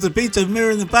 yeah, that was The Beat and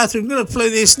Mirror in the Bathroom. I'm going to play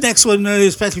this next one,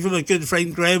 especially from my good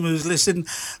friend Graham, who's listening.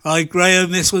 Hi,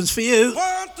 Graham, this one's for you.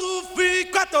 1, 2, 3,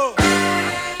 4.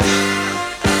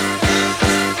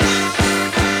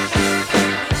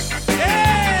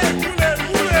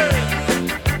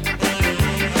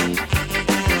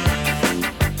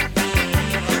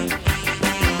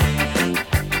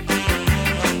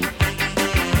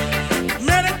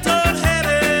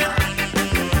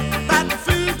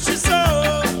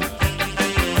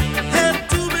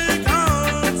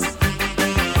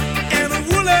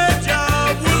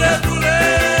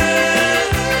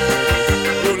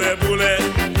 Boule,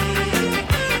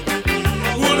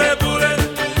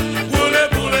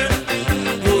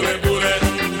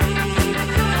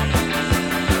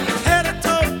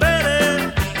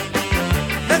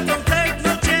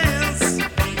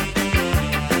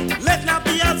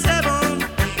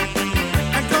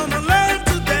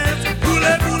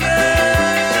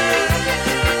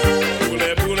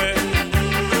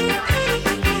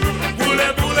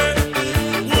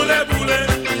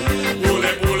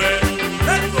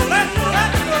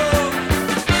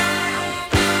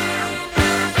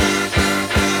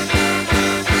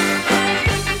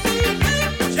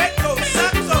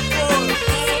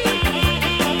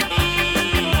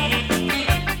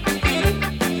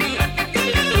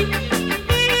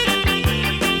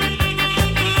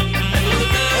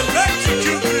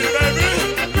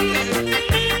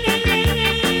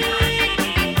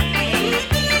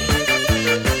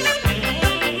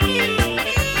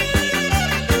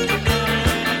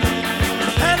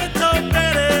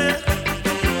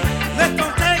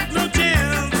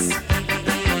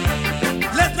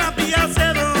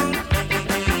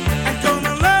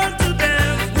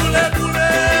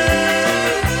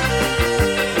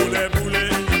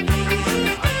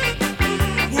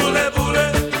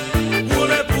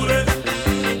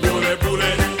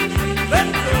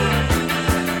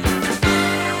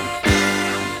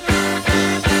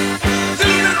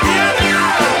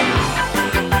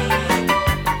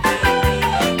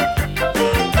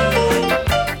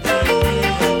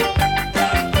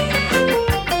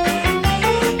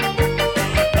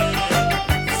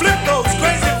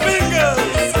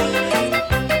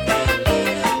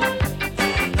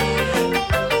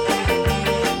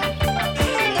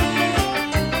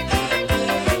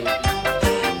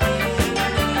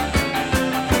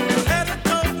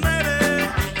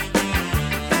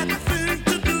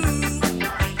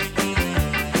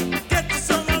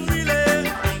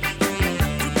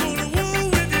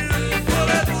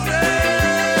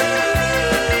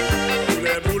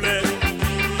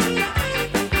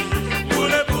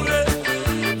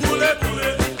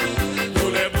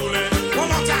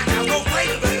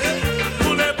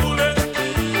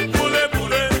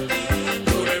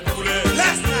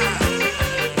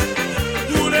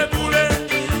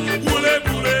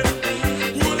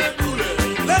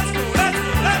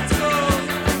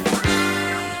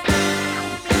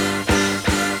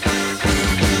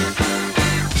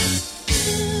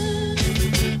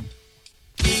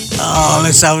 Oh,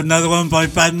 let's have another one by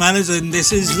Bad Manners, and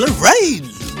this is Lorraine.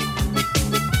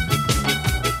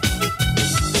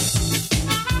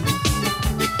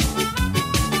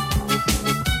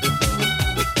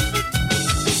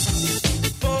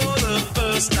 For the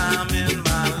first time in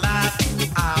my life,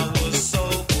 I was so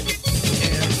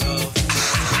in love.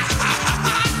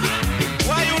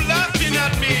 Why you laughing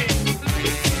at me?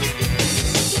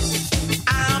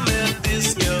 I met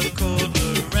this girl called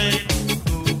Lorraine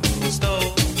who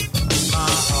stole my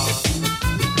heart.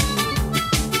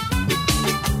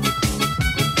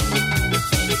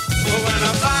 But when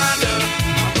I find her,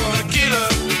 I'm gonna kill her.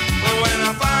 But when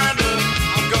I find her,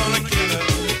 I'm gonna kill her.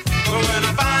 But when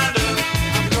I find her,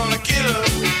 I'm gonna kill her.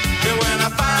 And when I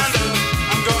find her,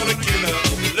 I'm gonna kill her.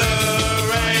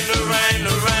 Lorraine, Lorraine,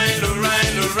 Lorraine,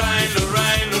 Lorraine, Lorraine,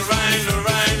 Lorraine, Lorraine,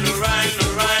 Lorraine, Lorraine,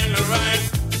 Lorraine, Lorraine.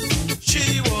 She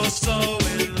was so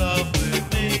in love with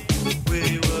me, we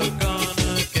were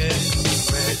gonna get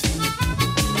wet.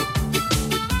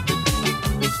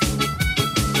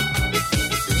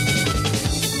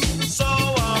 So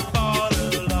I bought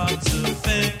her lots of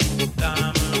things,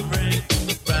 diamond ring,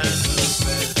 brand new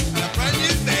bed. A brand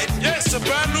new bed? Yes, a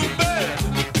brand new bed.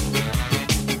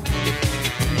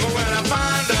 But when I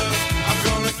find her, I'm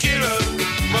gonna kill her.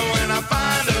 But when I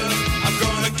find her, I'm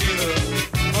gonna kill her.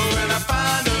 But when I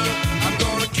find her, I'm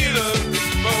gonna kill her.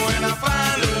 But when I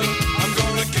find her, I'm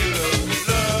gonna kill her.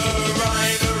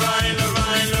 Lorraine, Lorraine,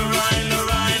 Lorraine, Lorraine,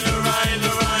 Lorraine, Lorraine,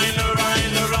 Lorraine,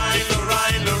 Lorraine, Lorraine,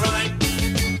 Lorraine, Lorraine.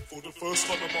 For the first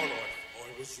time in my life, I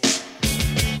was wrong.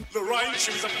 Lorraine,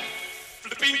 she was a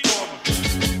flipping con.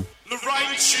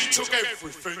 Lorraine, she took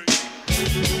everything,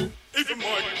 even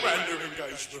my brand new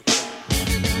engagement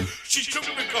ring. She took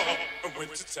the car and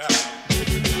went to town.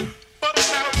 But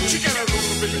now she get her all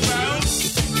the big pounds.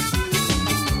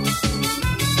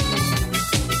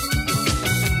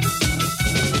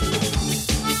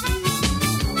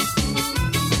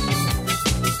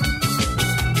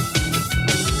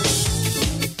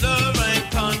 Lorraine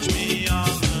punched me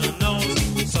on the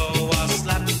nose, so I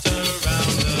slapped her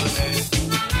round the head.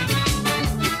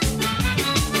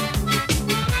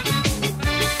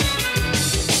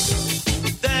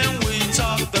 Then we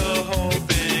talked the whole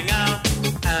thing out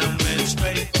and went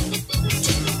straight to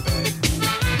bed.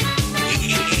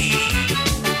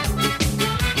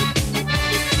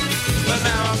 But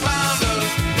now I found her,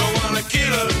 don't wanna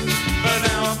kill her. But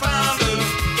now I found her,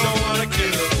 don't wanna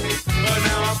kill her. But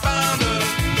now I found her,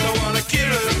 don't wanna kill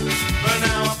her. But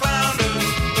now I found her,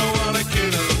 don't wanna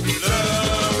kill her.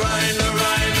 Lorraine,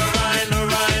 Lorraine, Lorraine,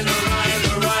 Lorraine, Lorraine,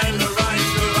 Lorraine, Lorraine,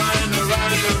 Lorraine,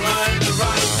 Lorraine, Lorraine,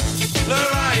 Lorraine.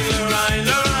 Lorraine, Lorraine,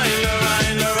 Lorraine,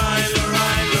 Lorraine, Lorraine,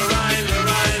 Lorraine, Lorraine,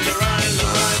 Lorraine, Lorraine,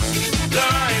 Lorraine.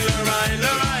 Lorraine, Lorraine,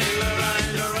 Lorraine,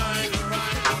 Lorraine, Lorraine,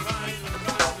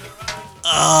 Lorraine.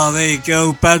 Oh, there you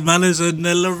go, Bad Manners and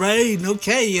Lorraine.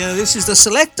 Okay, this is the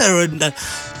Selector and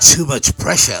Too Much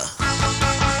Pressure.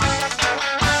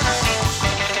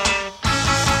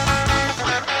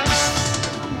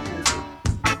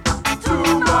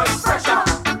 Too much pressure.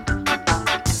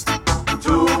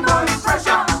 Too much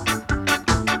pressure.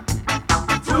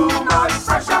 Too much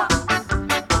pressure.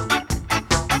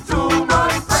 Too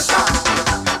much pressure.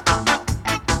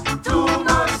 Too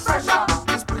much pressure.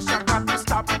 This pressure got to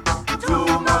stop. Too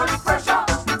much pressure.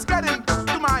 It's getting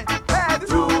to my head.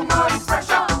 Too much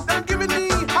pressure. They're giving me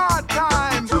hard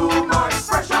time. Too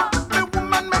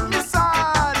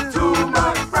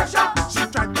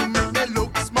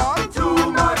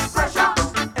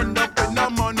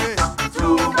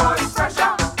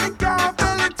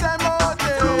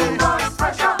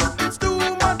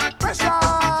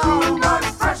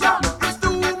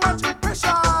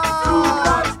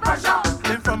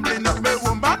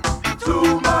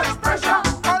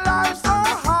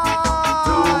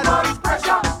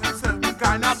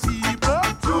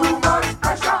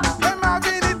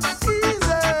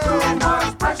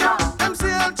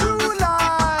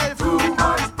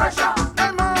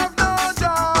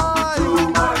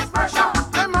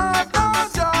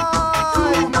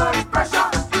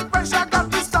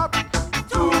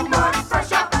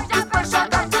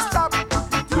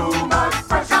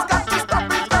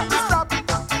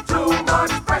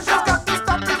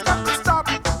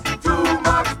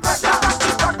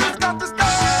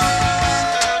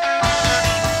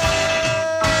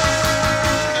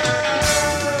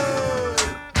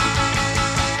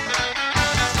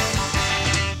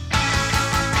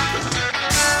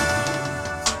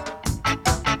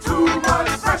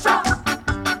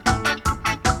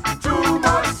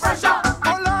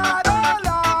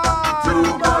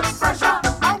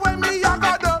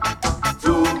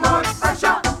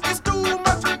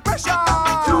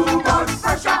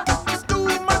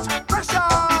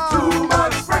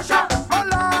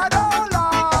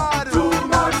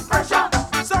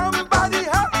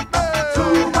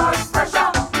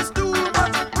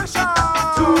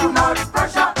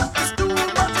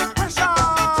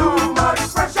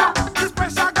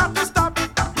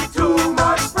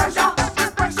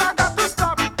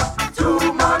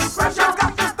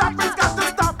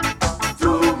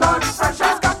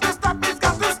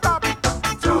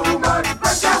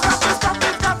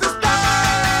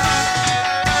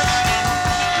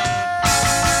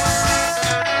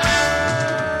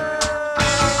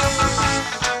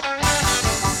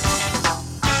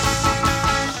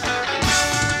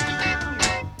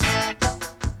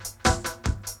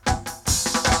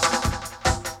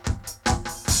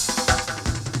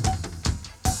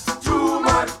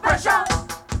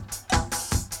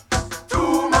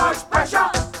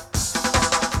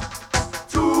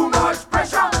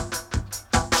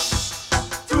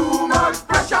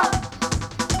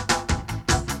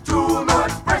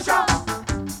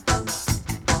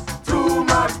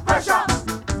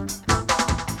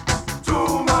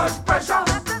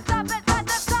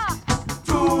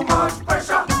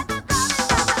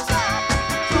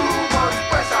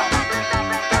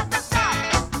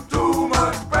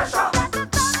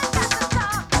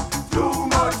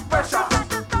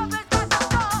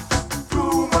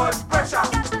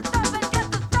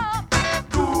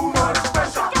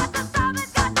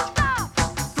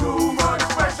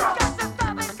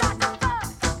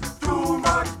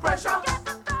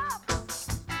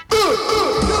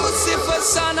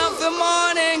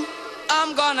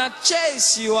I'm gonna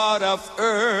chase you out of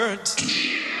earth.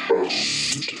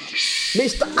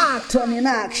 Mr. Acton in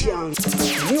action.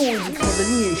 Music for the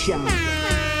nation.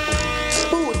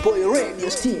 Boot Boy Radio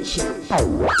Station.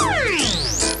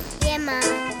 Yeah,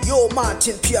 man. Yo,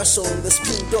 Martyn, Parson, the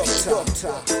Spin Doctor.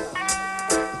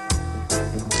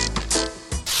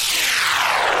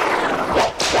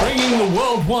 Bringing the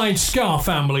worldwide ska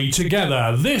family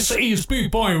together, this is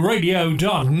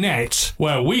bootboyradio.net,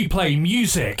 where we play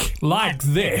music like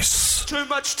this. Too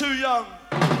much too young.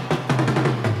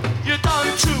 You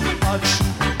done too much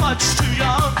too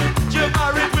young. You're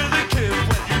married with a kid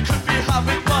when you could be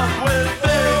having fun with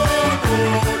me.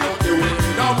 Don't do it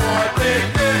no more,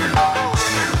 baby.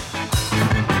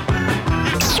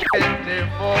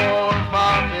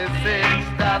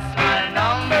 5446, that's my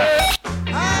number.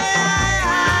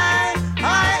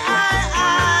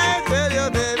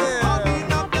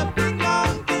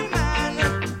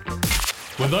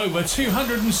 With over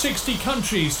 260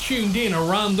 countries tuned in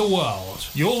around the world,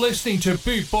 you're listening to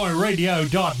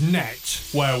bootboyradio.net,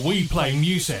 where we play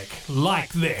music like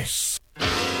this. I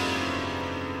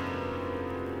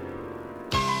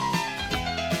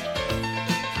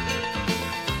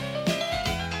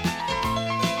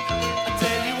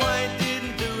tell you I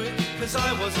didn't do it, 'cause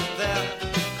I wasn't there.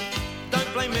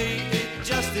 Don't blame me, it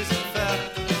just isn't fair.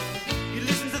 You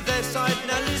listen to their side,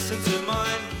 now listen to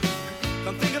mine.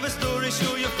 Come think of a story,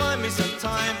 sure you'll find me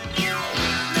sometime.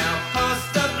 Now pass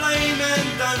the blame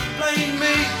and don't blame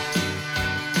me.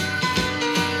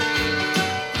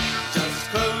 Just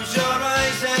close your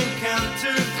eyes and count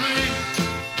to 3.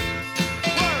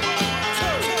 1,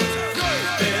 2, 3.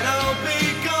 Then I'll be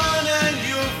gone and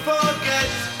you'll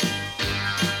forget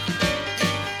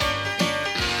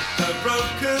the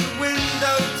broken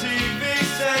window TV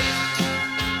set.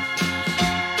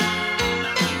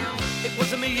 It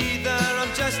wasn't me either,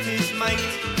 I'm just his mate.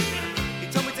 He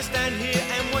told me to stand here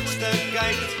and watch the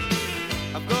gate.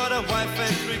 I've got a wife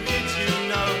and 3 kids, you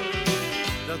know.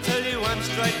 They'll tell you I'm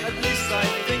straight, at least I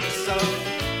think so.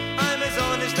 I'm as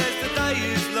honest as the day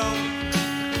is long.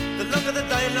 The longer the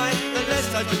daylight, the less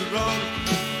I do wrong.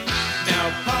 Now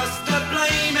pass the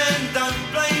blame and don't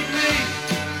blame me.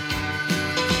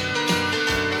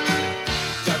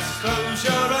 Just close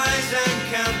your eyes and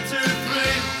count to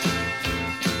 3.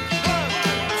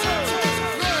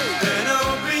 Then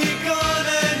I'll be gone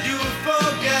and you'll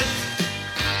forget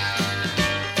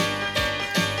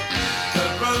the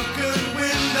broken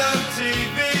window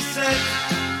TV set.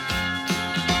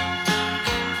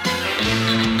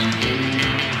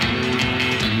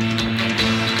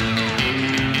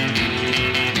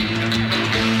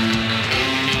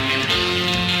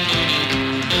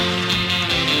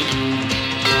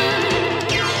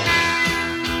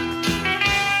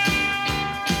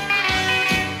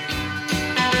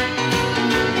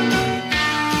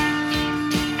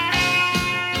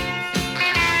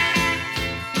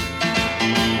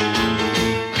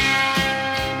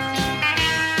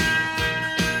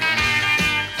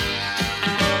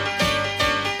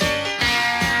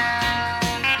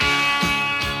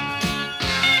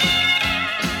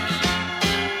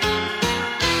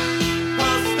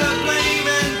 Pass the blame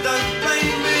and don't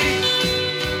blame me.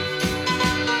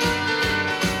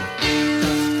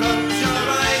 Just close your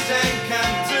eyes and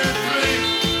count to 3.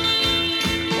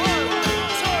 1,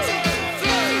 2,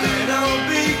 3. Then I'll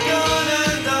be gone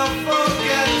and I'll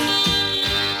forget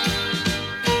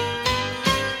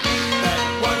that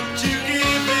what you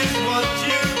give is what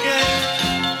you get.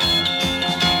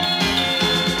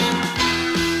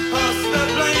 Pass the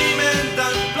blame and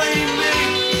don't blame me.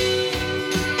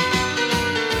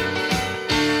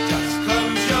 Just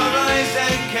close your eyes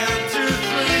and count to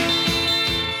 3.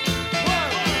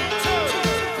 1, 2,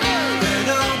 3. Then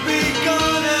I'll be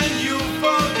gone and you'll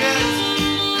forget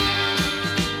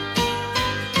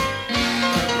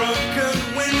the broken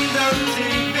window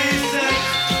TV set.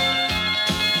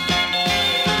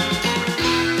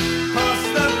 Pass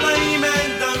the blame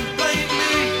and don't blame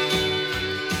me.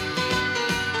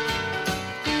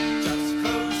 Just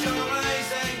close your eyes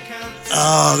and count to 3.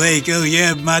 Oh, there you go.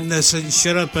 Yeah, Madness and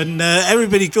Shut Up. And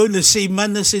everybody going to see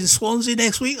Madness in Swansea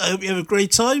next week. I hope you have a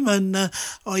great time. And I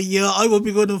won't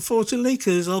be going, unfortunately,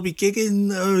 because I'll be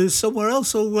gigging somewhere else.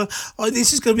 So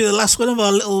this is going to be the last one of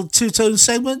our little two-tone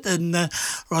segment. And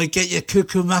right, get your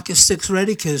cuckoo maca sticks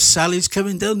ready, because Sally's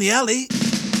coming down the alley.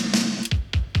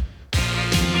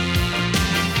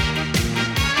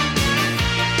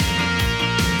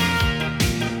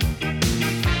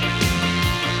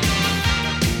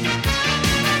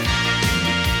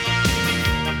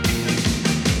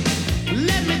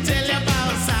 Let me tell you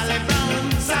about Sally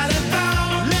Brown, Sally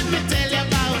Brown. Let me tell you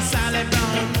about Sally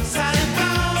Brown, Sally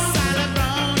Brown, Sally Brown.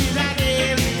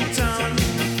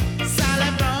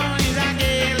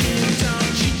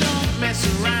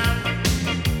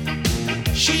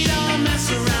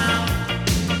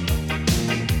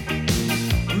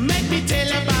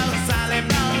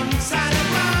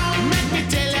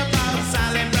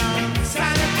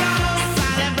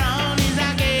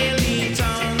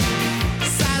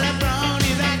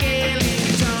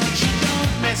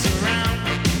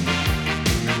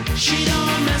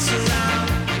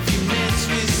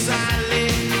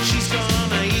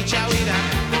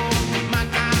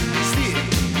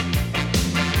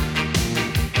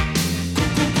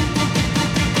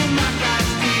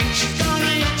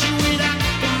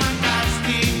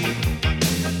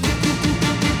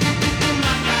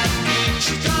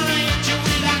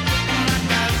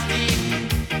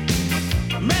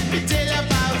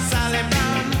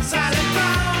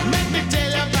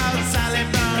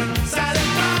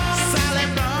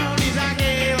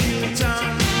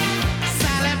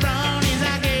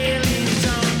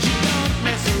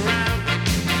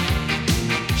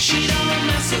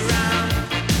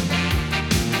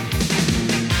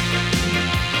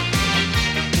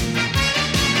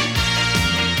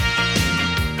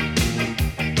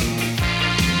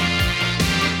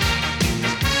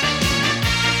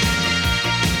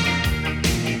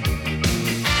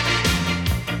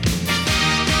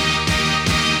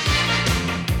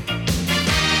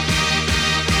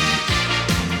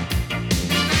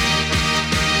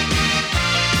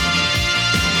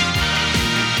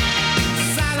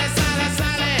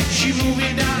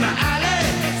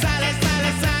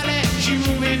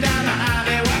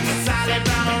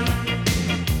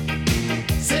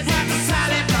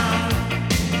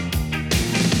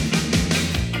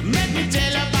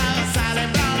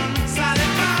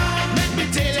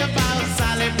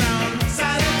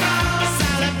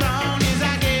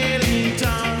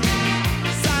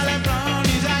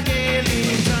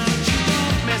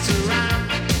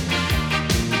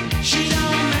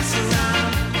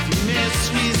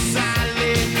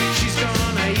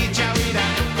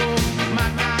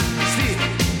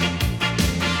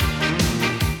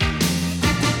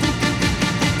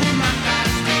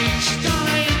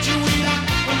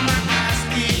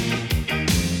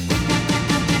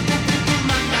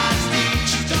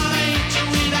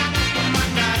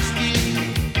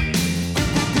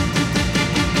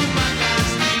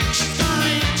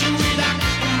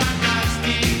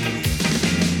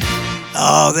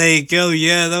 Oh, there you go.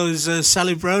 Yeah, that was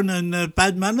Sally Brown and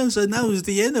Bad Manners, and that was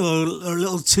the end of our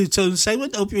little two-tone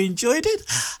segment. Hope you enjoyed it.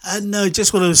 And I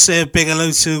just want to say a big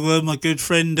hello to my good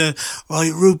friend,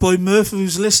 Rude Boy Murph,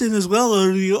 who's listening as well.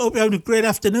 I hope you're having a great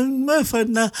afternoon, Murph,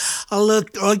 and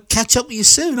I'll catch up with you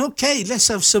soon. Okay, let's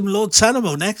have some Lord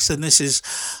Tanamo next, and this is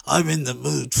I'm in the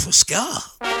Mood for Ska.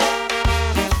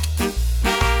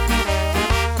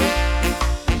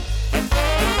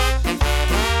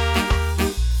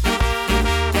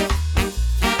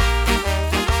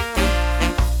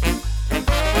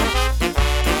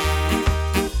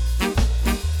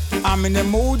 I'm in the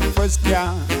mood for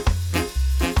ska,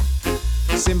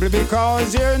 simply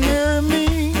because you're near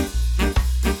me.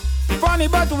 Funny,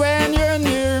 but when you're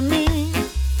near me,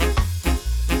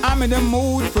 I'm in the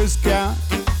mood for ska.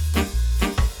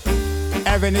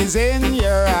 Heaven is in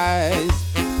your eyes,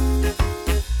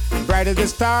 bright as the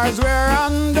stars we're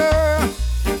under.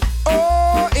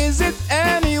 Oh, is it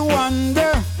any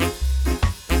wonder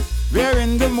we're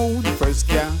in the mood for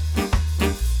ska?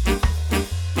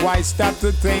 Why stop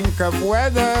to think of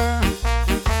whether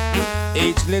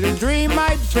each little dream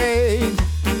might fade?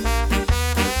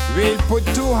 We'll put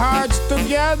two hearts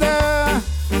together.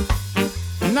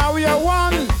 Now we are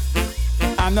one.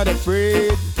 I'm not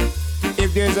afraid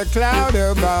if there's a cloud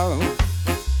above.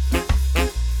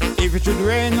 If it should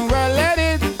rain, well, let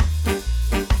it.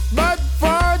 But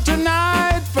for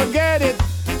tonight, forget it.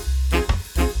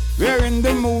 We're in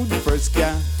the mood for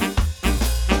ska.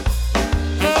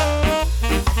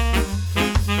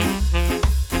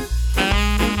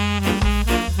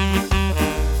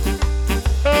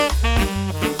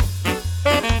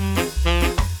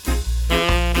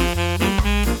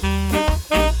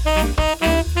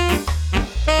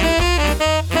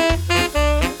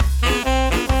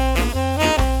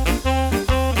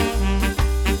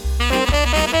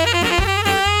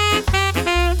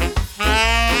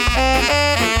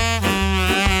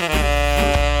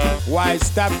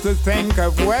 Stop to think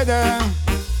of whether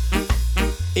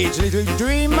each little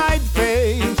dream might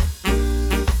fade.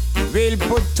 We'll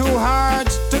put two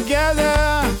hearts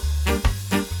together.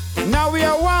 Now we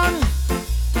are one.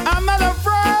 I'm not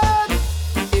afraid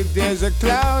if there's a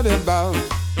cloud above.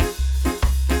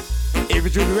 If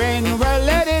it should rain, well,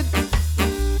 let it.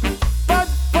 But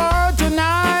for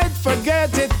tonight,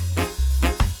 forget it.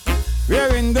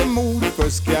 We're in the mood for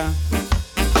ska.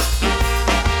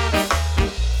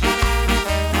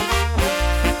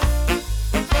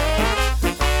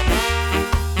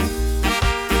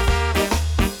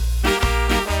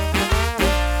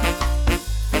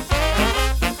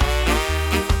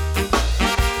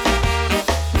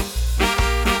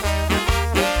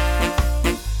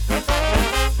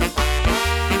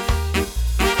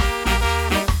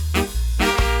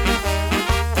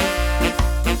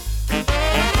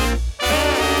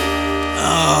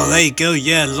 There you go,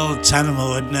 yeah, Lord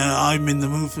Tanamo, and I'm in the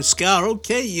mood for ska.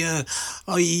 Okay,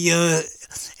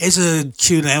 it's a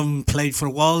tune I haven't played for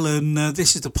a while, and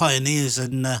this is the Pioneers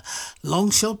and Long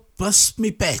Shot Bust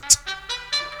Me Bet.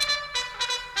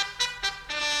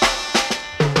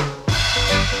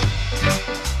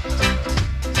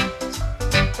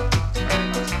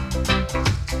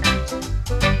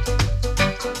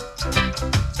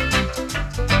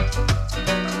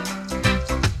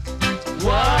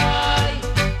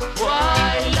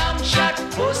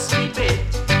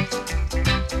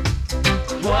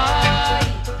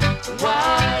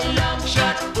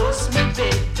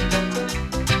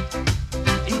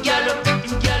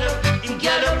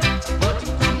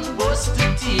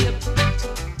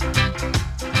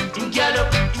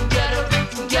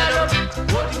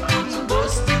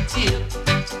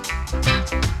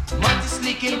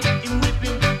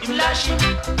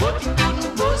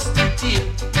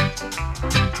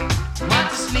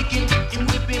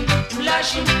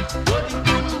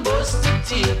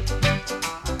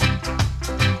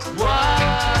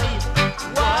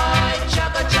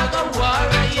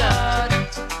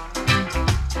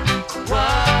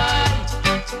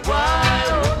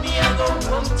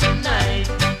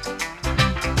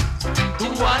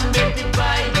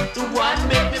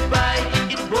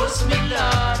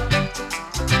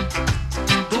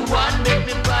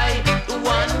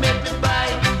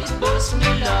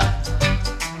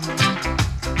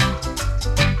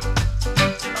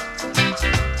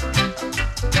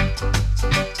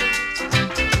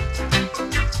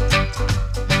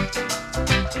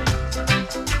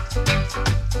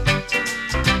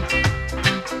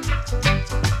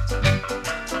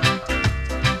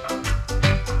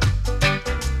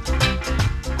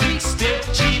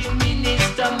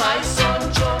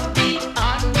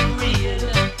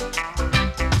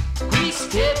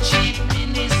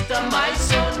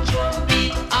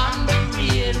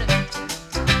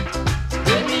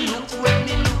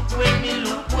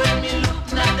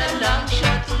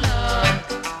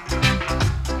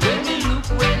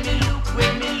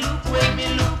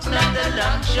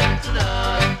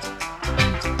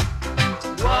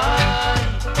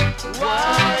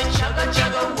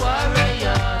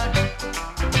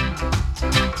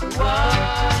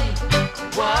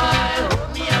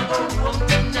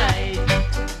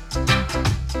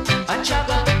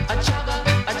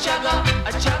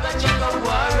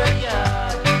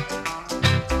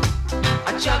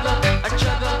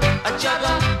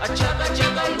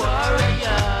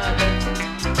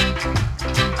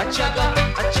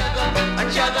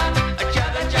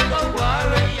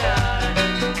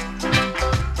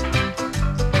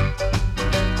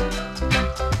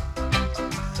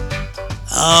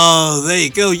 Oh, there you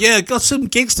go. Yeah, got some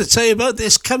gigs to tell you about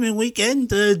this coming weekend.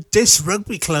 This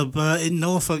Rugby Club in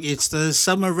Norfolk. It's the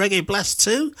Summer Reggae Blast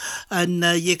 2. And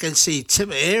you can see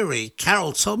Tim Airy,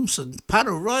 Carol Thompson, Pat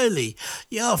O'Reilly,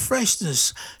 Yar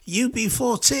Freshness,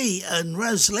 UB4T, and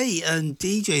Raz Lee, and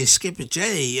DJ Skipper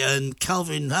J, and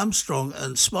Calvin Armstrong,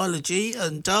 and Smiler G,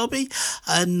 and Derby.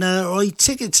 And right,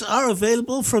 tickets are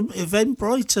available from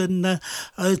Eventbrite. And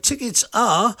tickets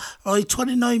are right,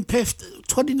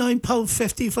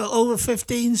 £29.50 for over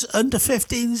 15s. Under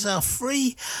 15s are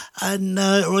free. And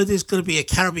right, there's going to be a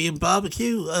Caribbean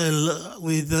barbecue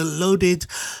with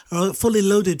fully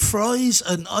loaded fries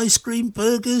and ice cream,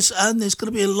 burgers, and there's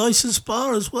going to be a licensed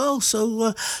bar as well.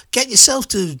 So get yourself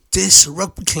to this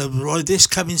Rugby Club right this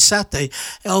coming Saturday.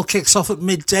 It all kicks off at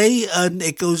midday and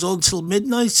it goes on till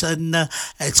midnight, and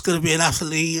it's going to be an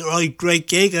absolutely great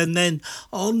gig. And then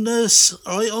on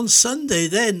Sunday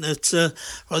then at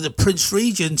the Prince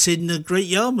Regent in Great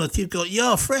Yarmouth, you've got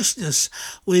Yar Freshness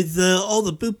with all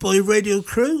the Boot Boy Radio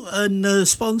crew, and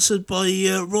sponsored by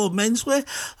Raw Menswear.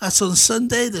 That's on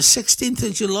Sunday the 16th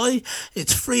of July.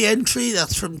 It's free entry.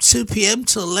 That's from 2 p.m.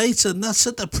 till late, and that's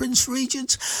at the Prince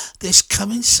Regent this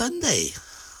coming Sunday.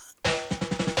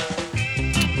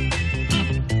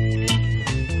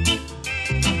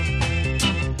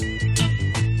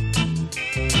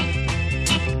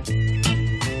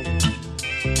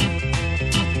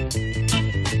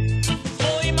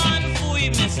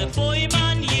 Boy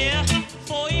man, yeah.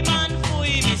 Boy man, boy,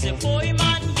 me say boy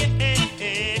man, yeah.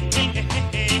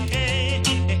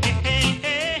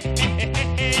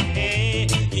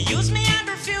 You use me and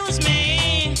refuse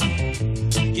me.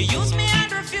 You use me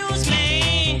and refuse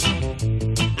me.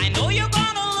 I know you're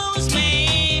gonna lose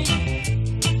me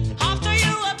after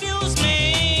you abuse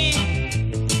me.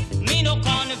 Me no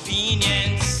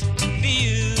convenience for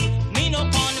you. Me no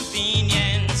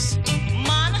convenience,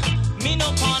 man. Me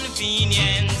no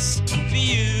convenience.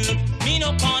 Me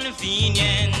no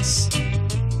convenience.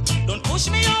 Don't push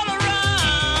me all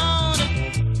around.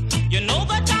 You know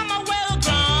that I'm a well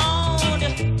ground.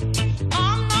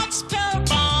 I'm not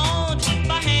spellbound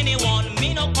by anyone.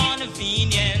 Me no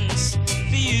convenience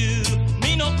for you.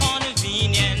 Me no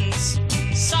convenience.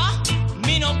 Sir,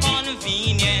 me no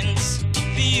convenience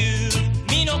for you.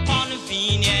 Me no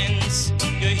convenience.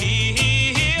 You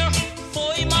hear?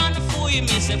 Foy man, foy me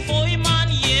say foy man,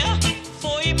 yeah.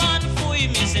 Foy man, foy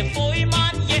me say foy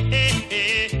man, yeah.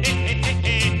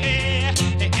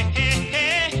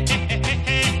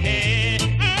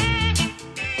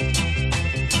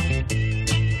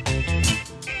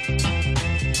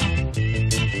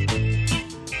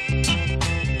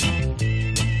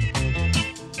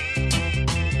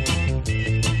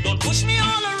 Don't push me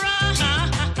all around.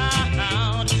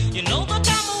 You know that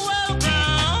I'm a well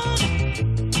ground.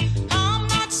 I'm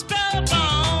not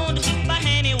spellbound by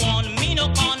anyone. Me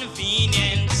no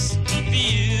convenience.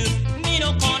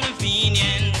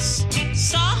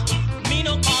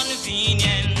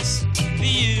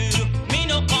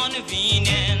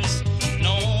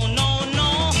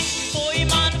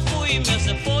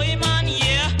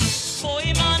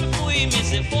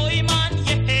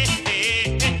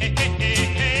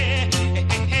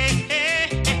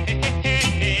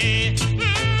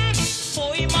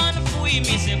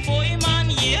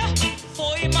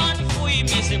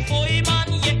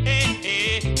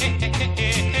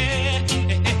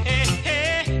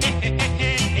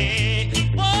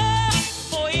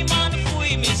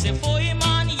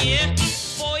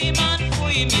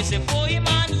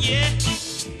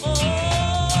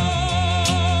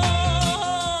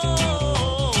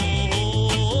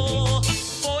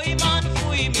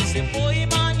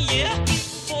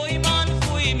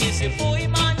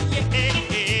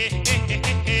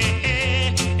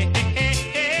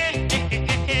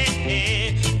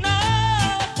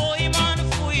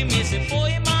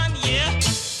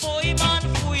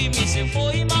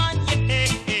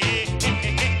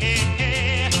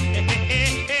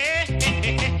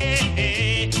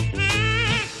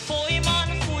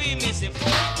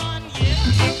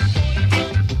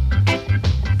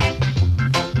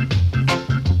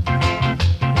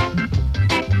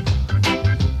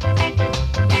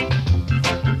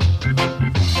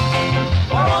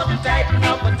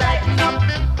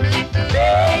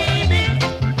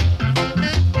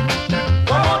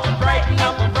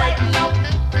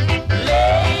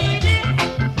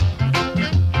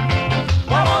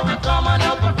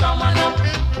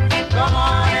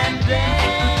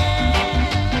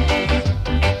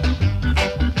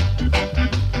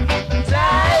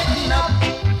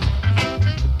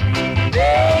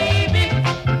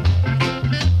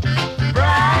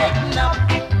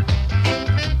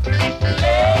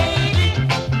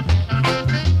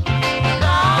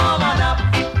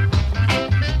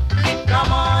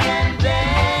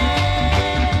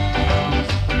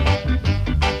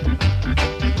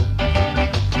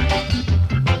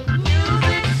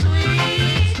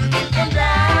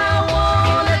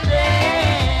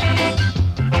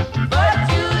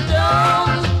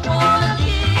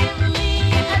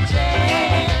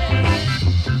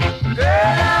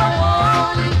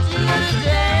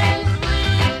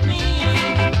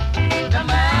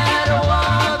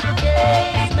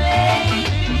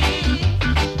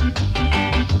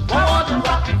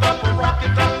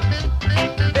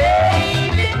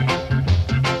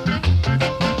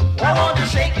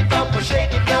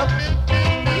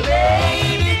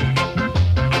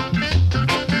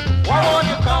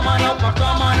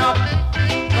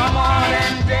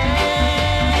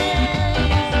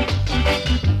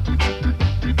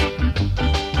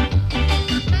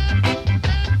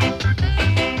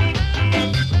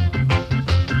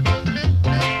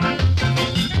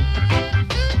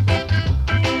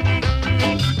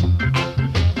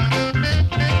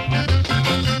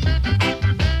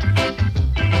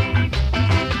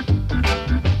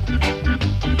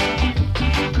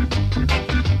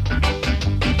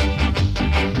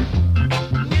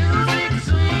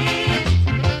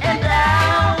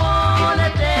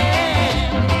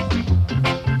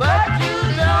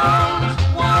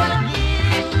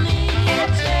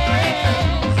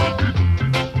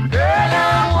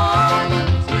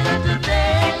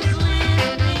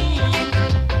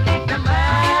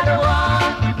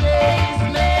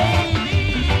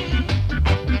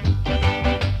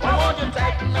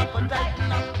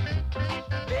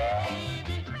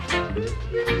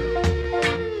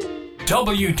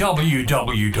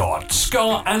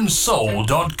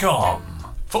 www.scarandsoul.com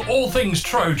for all things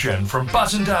Trojan, from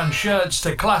button-down shirts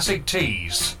to classic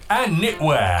tees and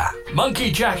knitwear, monkey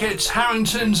jackets,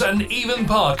 Harringtons and even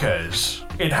Parkers.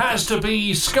 It has to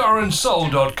be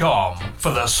scarandsoul.com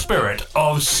for the spirit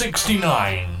of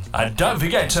 69. And don't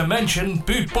forget to mention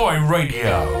Boot Boy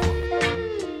Radio.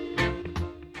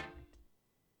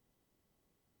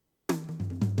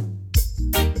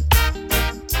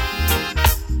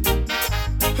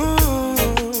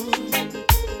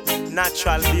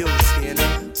 Natural beauty, you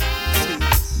know.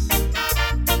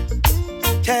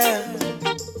 Yeah,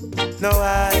 no,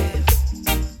 I've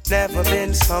never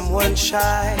been someone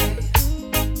shy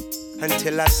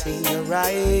until I seen your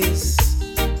eyes.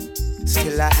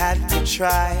 Still, I had to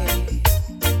try.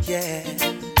 Yeah.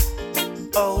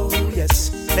 Oh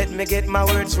yes, let me get my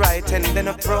words right and then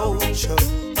approach you.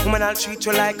 Woman, I'll treat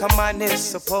you like a man is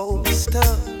supposed to.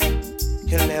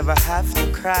 You'll never have to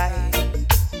cry.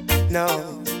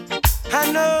 No. I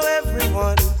know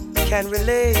everyone can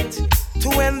relate to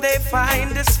when they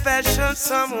find a special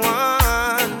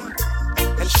someone.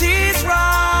 And she's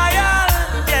royal,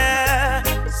 yeah,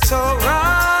 so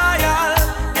royal.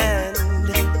 And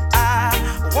I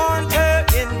want her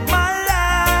in my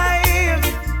life.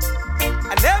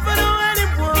 I never knew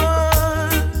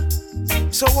anyone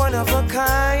so one of a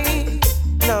kind.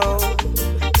 No,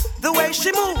 the way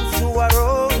she moves to her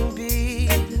own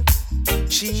beat.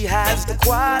 She has the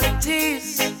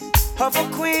qualities of a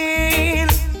queen.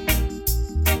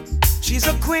 She's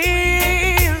a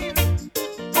queen.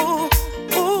 Ooh,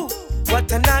 ooh,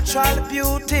 what a natural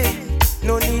beauty.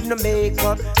 No need no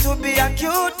makeup to be a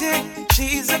cutie.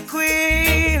 She's a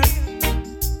queen.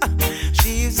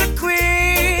 She's a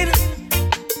queen.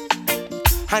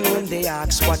 And when they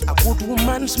ask what a good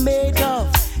woman's made of,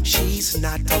 she's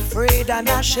not afraid and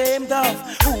ashamed of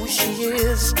who she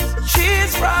is.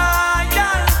 She's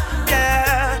royal,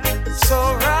 yeah,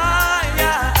 so royal.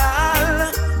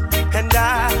 And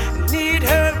I need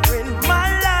her in my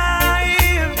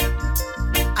life.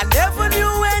 I never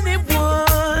knew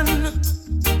anyone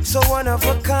so one of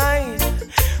a kind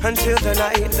until the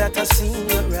night that I seen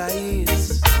your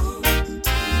eyes.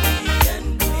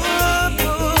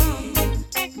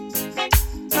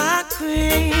 My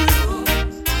queen,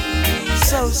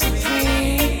 so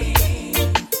supreme.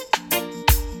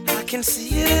 I can see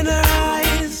it in her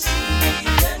eyes,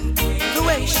 the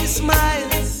way she smiles.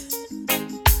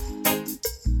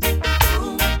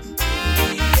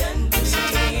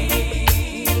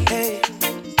 Hey,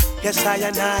 yes I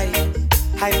and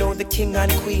I know the king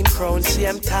and queen crown,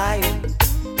 same time.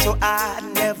 So I'd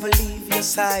never leave your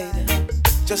side.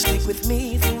 Just stick with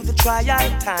me through the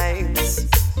trial times.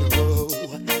 Oh,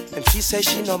 and she says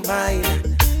she no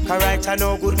mind. Correct, I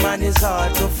know good man is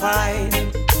hard to find.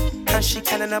 And she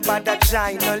can't about that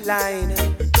giant no line.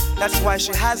 That's why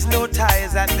she has no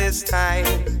ties at this time.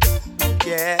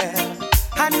 Yeah,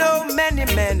 I know many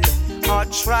men are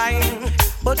trying,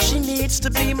 but she needs to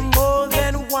be more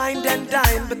than wine and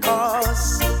dine,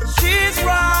 because she's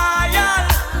royal,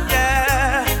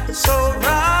 yeah, so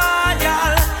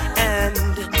royal. And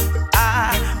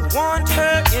I want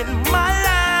her in my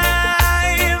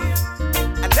life.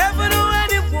 I never knew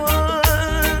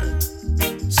anyone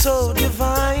so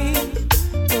divine.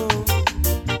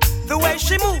 The way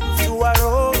she moves to her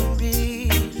own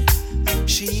beat,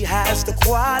 she has the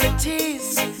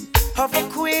qualities of a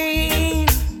queen,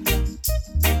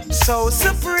 so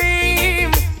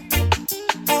supreme.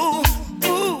 Ooh,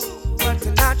 ooh, what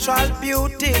a natural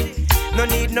beauty. No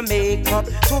need no makeup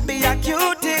to be a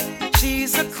cutie.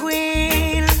 She's a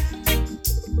queen,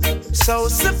 so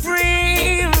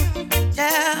supreme,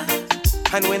 yeah.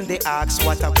 And when they ask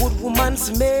what a good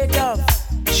woman's made of,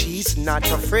 she's not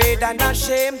afraid and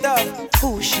ashamed of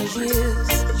who she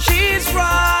is. She's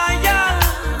royal,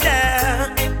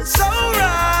 yeah, so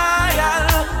royal.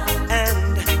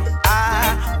 And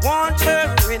I want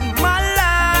her in my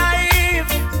life.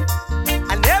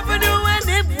 I never knew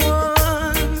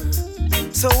anyone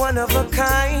so one of a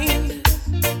kind.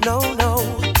 No, no,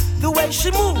 the way she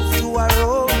moves to her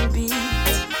own beat,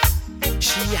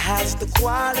 she has the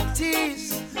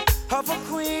qualities of a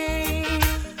queen.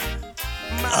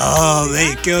 Oh, there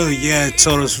you go. Yeah,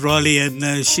 Taurus Riley and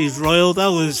She's Royal. That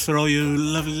was for all you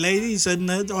lovely ladies. And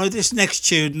this next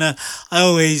tune, I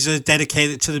always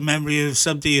dedicate it to the memory of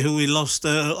somebody who we lost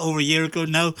over a year ago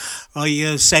now.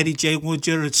 Sadie Jane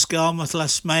Woodger at Skarmouth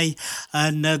last May.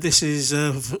 And this is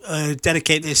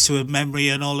dedicate this to her memory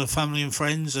and all her family and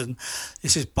friends. And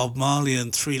this is Bob Marley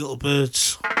and Three Little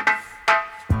Birds.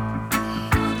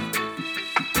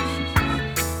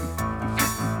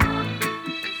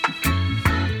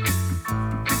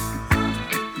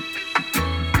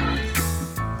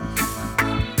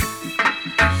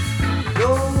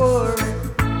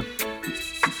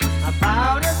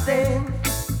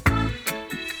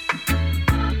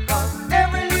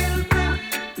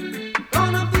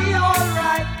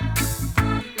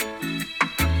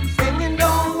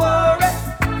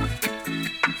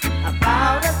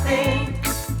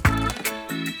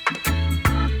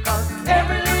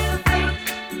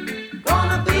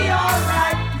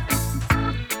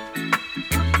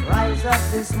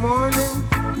 this morning,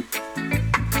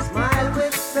 smile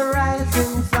with the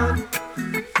rising sun.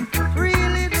 Three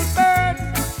little birds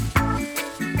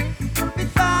bit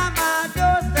by my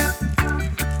doorstep,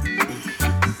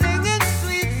 singing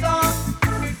sweet songs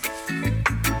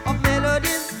of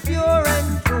melodies pure and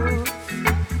true,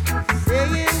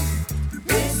 saying,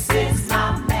 "This is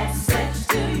my message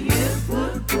to you."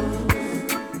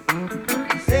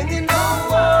 Singing, "Don't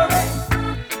worry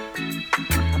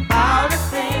about a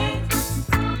thing,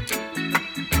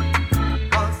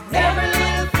 'cause every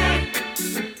little thing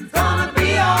is gonna be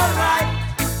alright."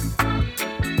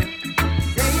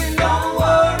 Saying, "Don't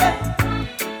worry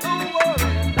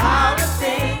about a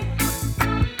thing,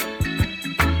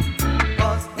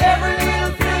 'cause every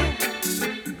little thing is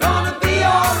gonna be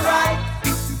alright."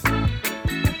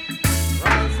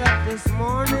 Rise up this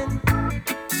morning,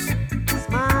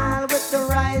 smile with the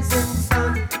rising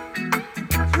sun.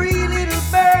 Three little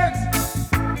birds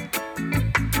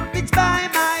pitch by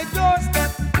my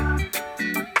doorstep,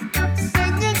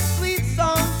 singing sweet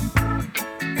songs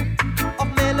of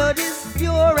melodies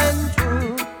pure and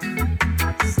true,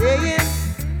 saying,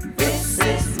 "This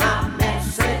is my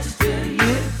message to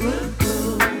you."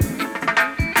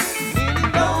 Meaning,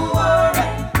 don't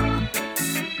worry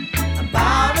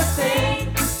about a thing.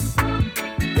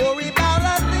 Worry about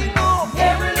a thing, oh,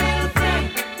 every little thing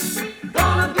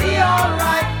gonna be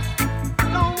alright.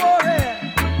 Don't worry,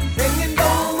 singing,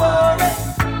 don't worry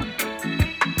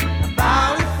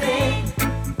about a thing.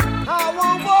 I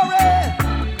won't worry,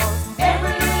 'cause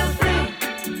every little thing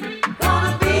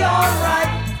gonna be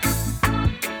alright.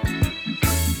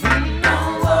 Meaning,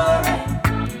 don't worry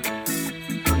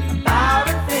about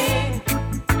a thing,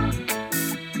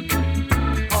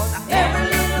 'cause every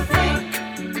little thing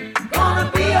gonna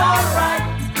be alright.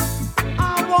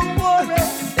 I won't worry,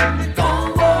 singing, don't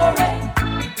worry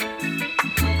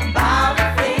about a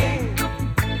thing,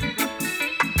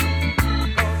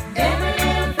 'cause every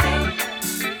little thing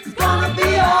is gonna be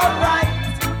alright.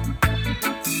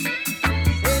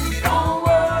 Singing, don't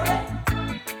worry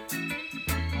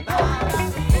about a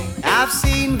thing. I've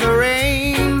seen the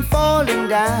rain falling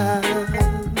down.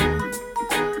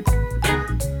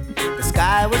 The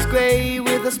sky was gray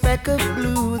with a speck of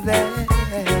blue there.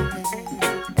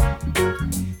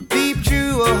 Deep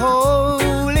through a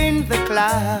hole in the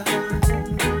clouds,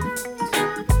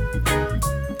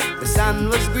 the sun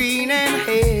was green and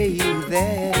hay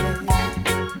there.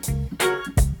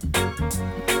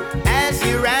 As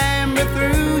you ramble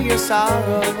through your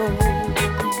sorrow,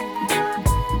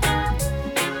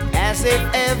 as if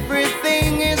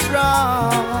everything is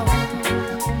wrong,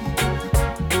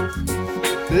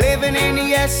 living in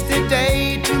yesterday,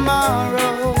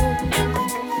 tomorrow.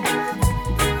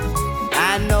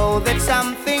 I know that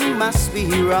something must be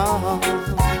wrong.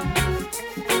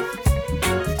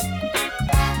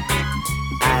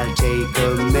 I'll take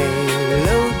a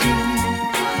melody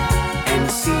and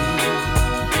see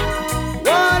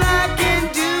what I can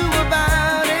do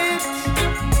about it.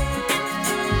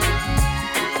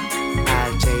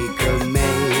 I'll take a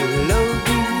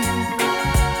melody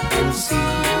and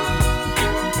see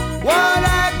what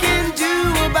I can do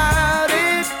about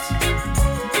it.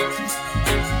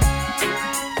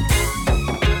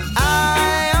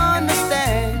 I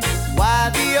understand why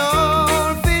the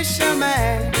old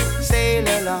fisherman sail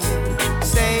along,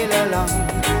 sail along,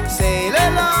 sail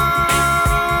along.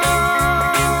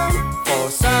 For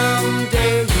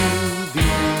someday you'll be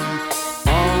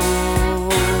home.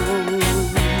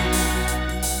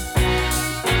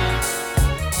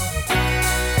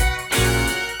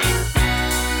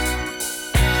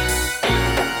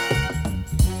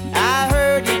 I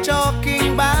heard you talking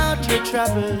about your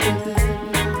troubles.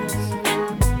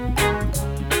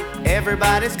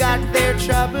 Everybody's got their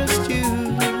troubles too.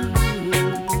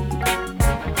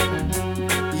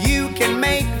 You can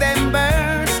make them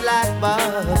burst like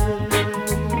bubbles.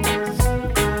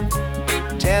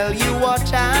 Tell you what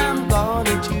I'm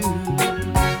gonna do.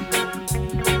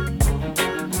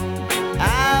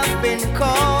 I've been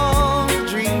called a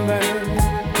dreamer,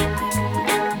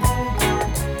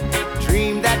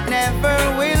 dream that never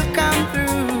will come through.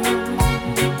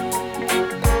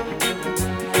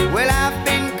 Well, I've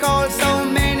been called so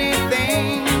many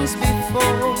things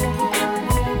before,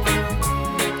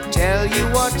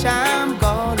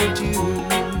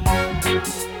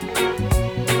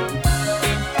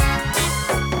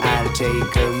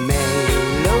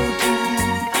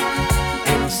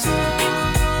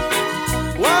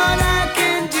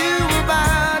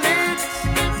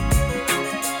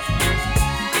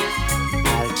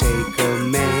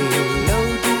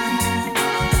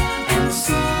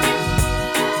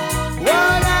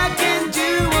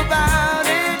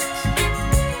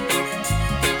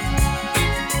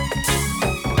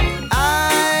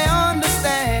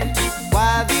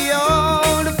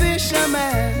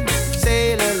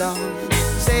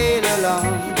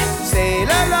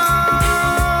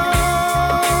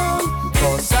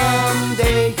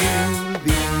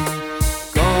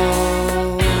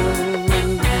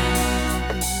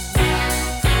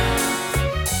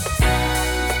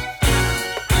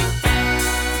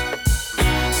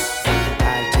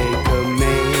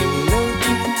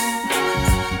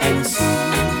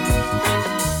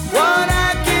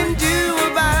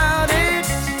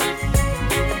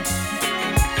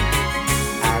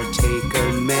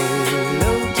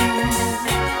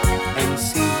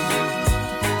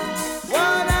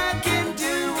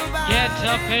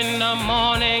 up in the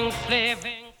morning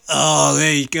slaving. Oh,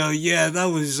 there you go. Yeah, that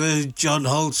was John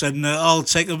Holtz and I'll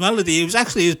Take a Melody. It was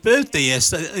actually his birthday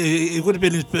yesterday. It would have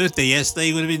been his birthday yesterday.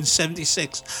 He would have been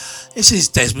 76. This is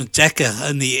Desmond Decker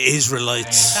and the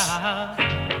Israelites.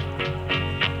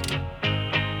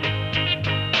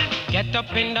 Get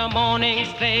up in the morning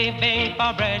slaving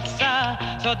for bread, sir,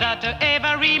 so that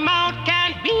every mouth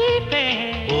can be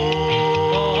fed.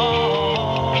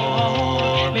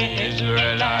 Oh, me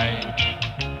Israelite.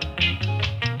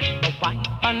 The wife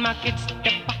and my kids,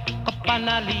 they pack up and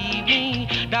leave me.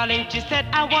 Darling, she said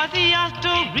I was yours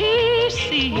to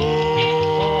receive.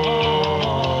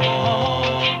 Oh,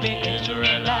 me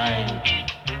Israelite.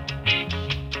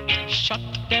 Shut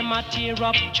them a tear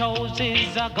up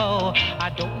choices ago. I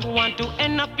don't want to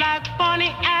end up like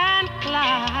Bonnie and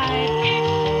Clyde.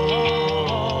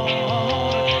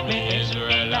 Oh, me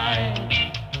Israelite.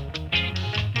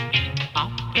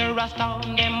 After a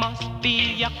storm, there must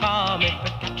be a calm. If you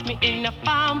catch me in a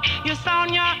farm, you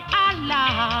sound your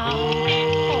alarm.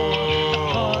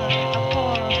 Oh,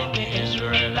 me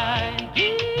Israelite.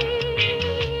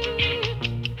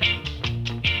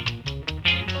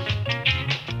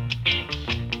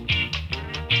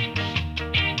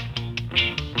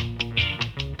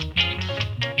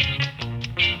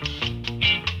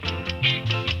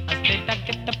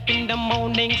 In the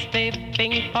morning,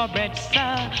 slaving for bread,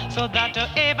 sir, so that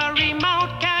every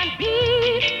mouth can be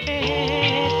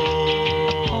fed.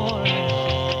 Oh,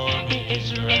 the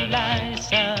Israelites,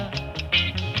 sir.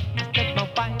 I said my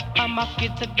wife and my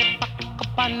kids said they pack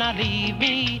up and leave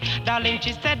me. Darling,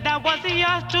 she said I was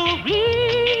yours to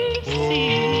receive.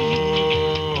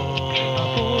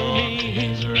 Oh, the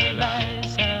Israelites,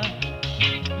 sir.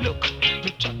 Look, me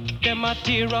chuck them a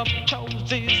tear up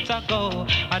choices ago.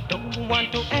 I don't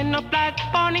want to end up like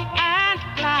Bonnie and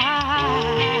Clyde.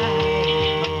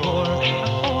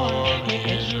 The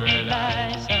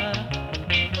Israelites.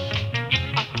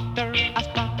 After a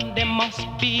storm, there must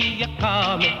be a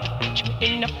calm. If you catch me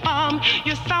in the palm,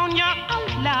 you sound your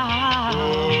alarm.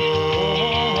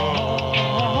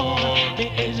 Oh, the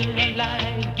Israelites.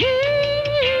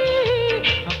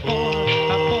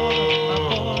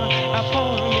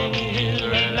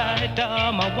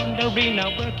 I'm wondering,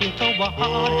 I'm working so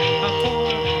hard.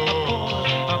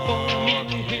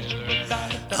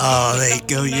 Oh, there you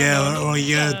go,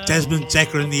 yeah. Desmond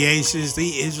Decker and the Aces,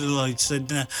 the Israelites, and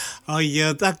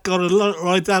that got a lot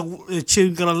right. That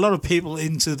tune got a lot of people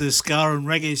into the ska and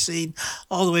reggae scene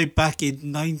all the way back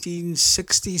in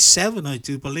 1967, I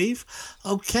do believe.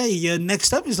 Okay,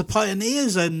 next up is the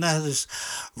Pioneers, and that is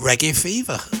Reggae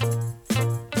Fever.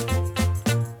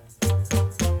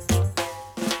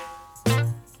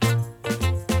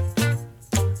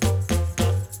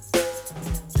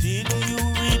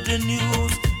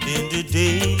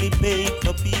 Daily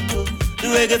paper people, the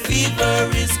reggae fever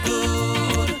is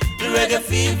good. The reggae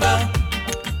fever,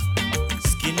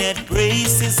 skinhead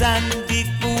braces and big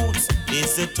boots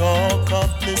is the talk of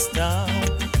this town.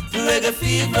 The reggae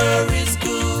fever is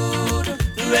good.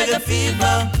 The reggae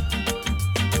fever.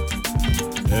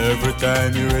 Every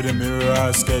time you read a mirror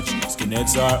or sketch,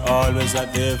 skinheads are always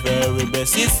at their very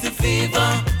best. It's the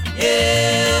fever,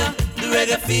 yeah, the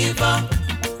reggae fever.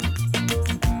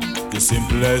 The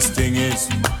simplest thing is,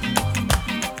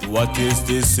 what is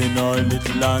this in our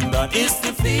little London? It's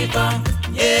the fever,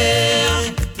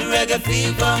 yeah, the reggae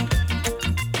fever.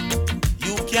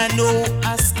 You can know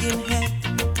a skinhead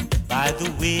by the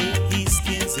way he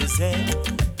skins his head.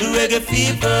 The reggae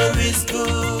fever is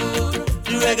good,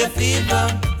 the reggae fever.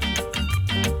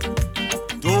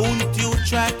 Don't you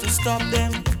try to stop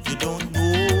them, you don't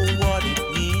know what it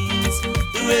means.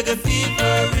 The reggae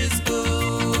fever is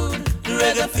good, the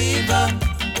reggae fever.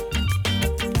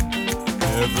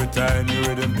 Every time you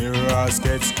read a mirror or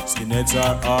sketch, skinheads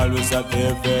are always at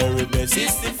their very best.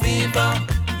 It's the fever,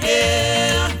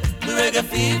 yeah, the reggae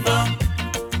fever.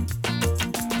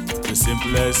 The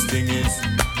simplest thing is,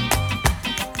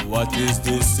 what is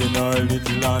this in our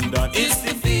little London? It's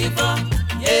the fever,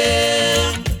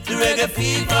 yeah, the reggae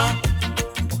fever.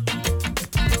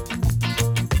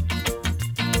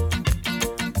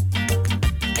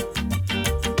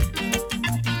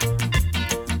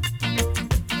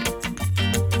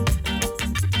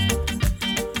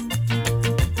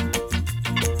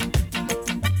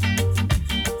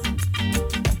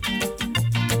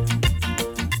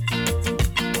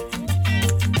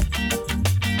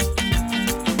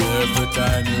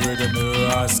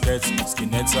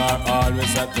 Skinheads are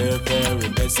always at their very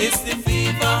best. It's the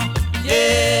fever,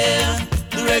 yeah,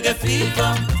 the reggae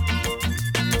fever.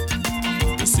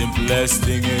 The simplest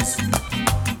thing is,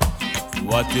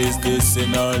 what is this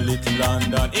in our little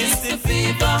London? It's the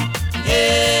fever,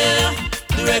 Yeah,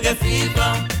 the reggae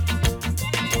fever.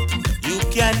 You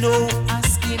can know a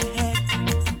skinhead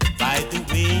by the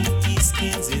way he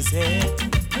skins his head.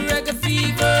 The reggae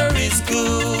fever is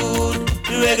good.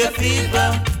 The reggae fever.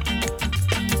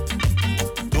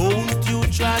 Don't you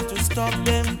try to stop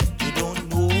them. You don't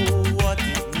know what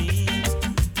it means.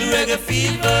 The reggae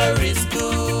fever is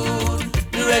good.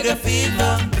 The reggae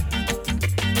fever.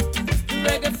 The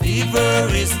reggae fever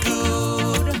is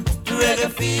good. The reggae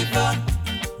fever.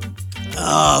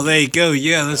 Oh, there you go.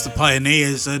 Yeah, that's the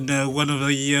Pioneers and one of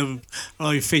the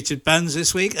featured bands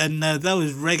this week. And that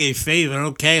was Reggae Fever.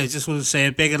 Okay, I just want to say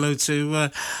a big hello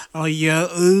to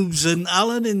Oobs and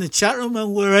Alan in the chat room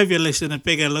and wherever you're listening. A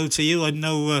big hello to you. I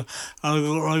know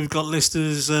I've got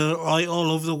listeners right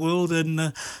all over the world,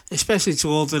 and especially to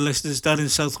all the listeners down in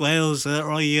South Wales. I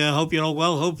hope you're all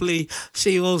well. Hopefully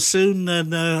see you all soon.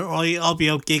 And I'll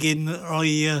be out gigging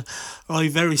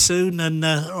very soon, and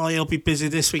I'll be busy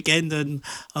this weekend, and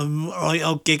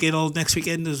I'll gig it all next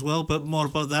weekend as well, but more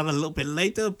about that a little bit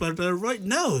later. But right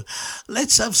now,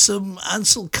 let's have some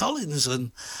Ansel Collins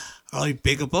and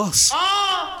Bigger Boss.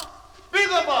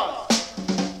 Bigger Boss.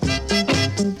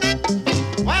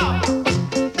 Wow.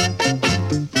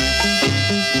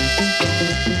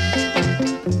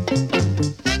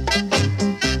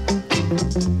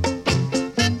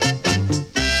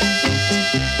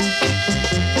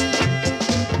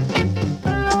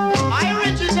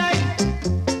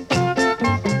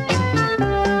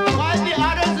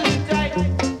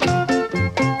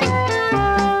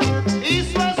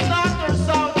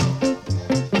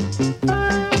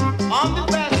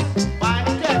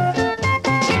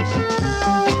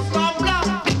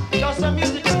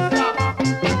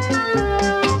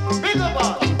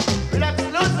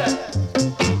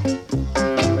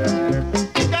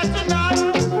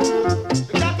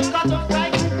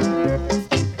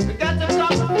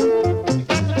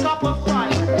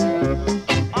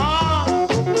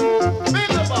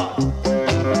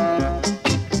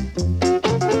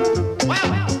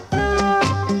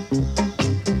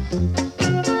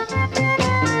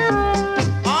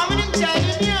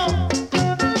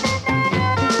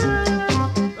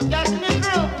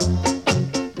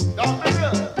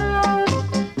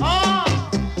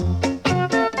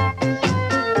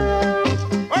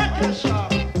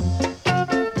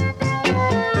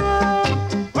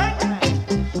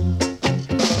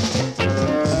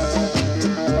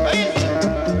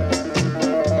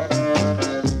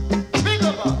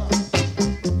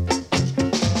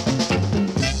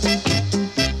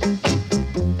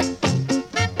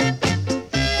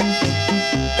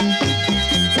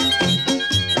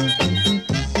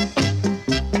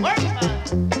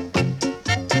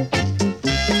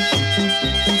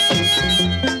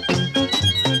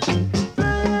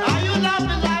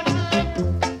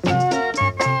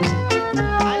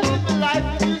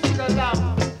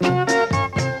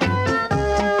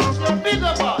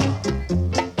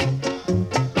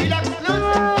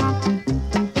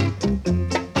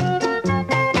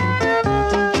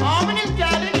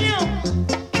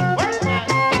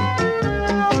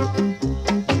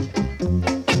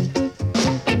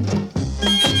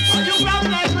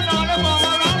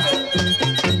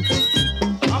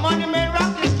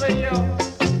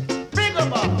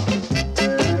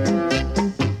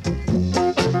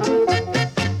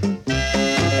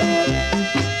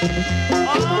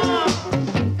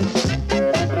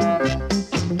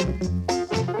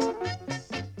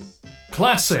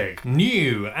 Classic,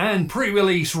 new and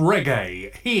pre-release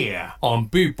reggae here on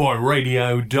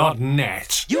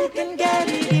bootboyradio.net. You can get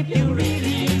it if you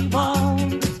really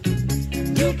want.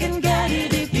 You can get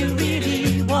it if you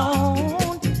really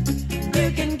want.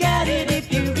 You can get it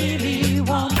if you really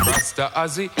want. Master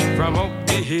Ozzy from up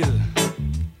the hill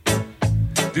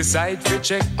decide to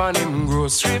check on him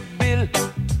grocery bill.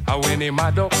 And when him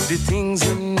add up the things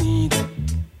him need,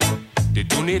 the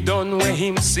tune done where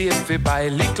him save fi buy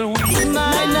little weed.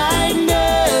 My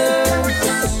nightmares,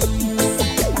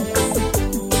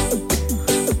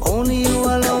 only you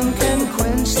alone can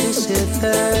quench this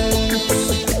thirst.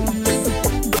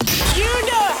 you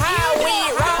know how we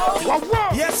roll.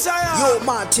 Yes, I am. Yo,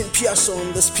 Martyn,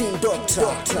 Parson, the spin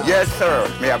doctor. Yes, sir.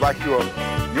 May I back you up?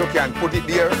 You can put it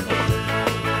there.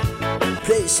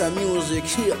 Play some music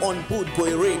here on Boot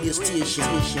Boy Radio Station.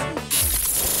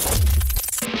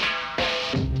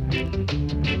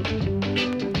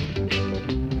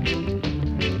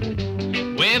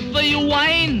 Whether you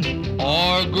whine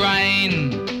or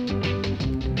grind,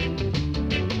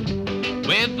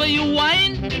 whether you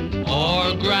whine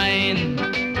or grind,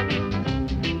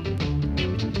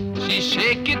 she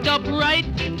shake it up right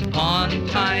on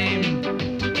time.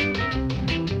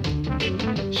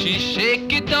 She She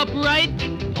shake it up right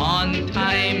on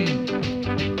time.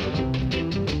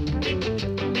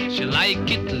 She like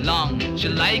it long, she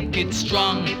like it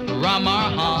strong. Ram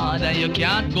or hard and you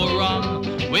can't go wrong.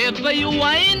 Whether you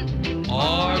whine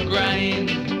or grind.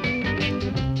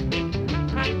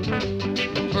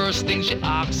 First thing she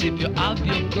asks if you have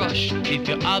your brush. If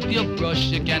you have your brush,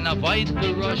 you can avoid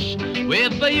the rush.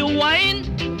 Whether you whine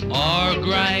or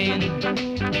grind.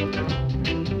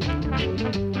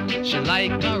 She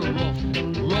like a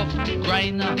rough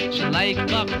grinder. She like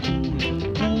a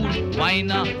cool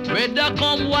whiner. Rather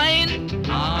come whine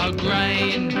or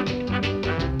grind.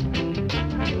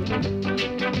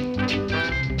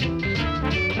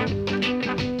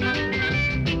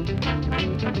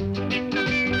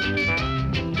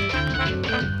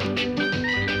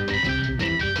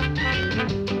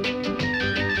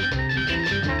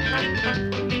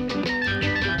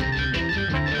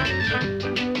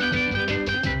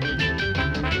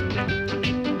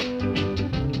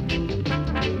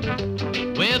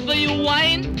 Whether you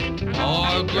whine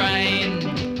or grind.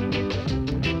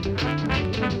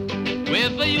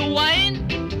 Whether you whine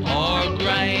or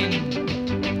grind.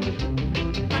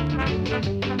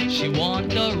 She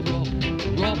want a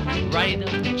rough rider.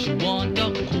 She want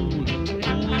a cool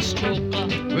stroker.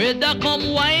 Rather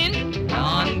come whine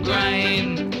and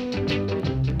grind.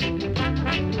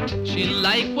 She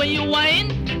like when you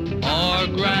whine or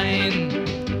grind.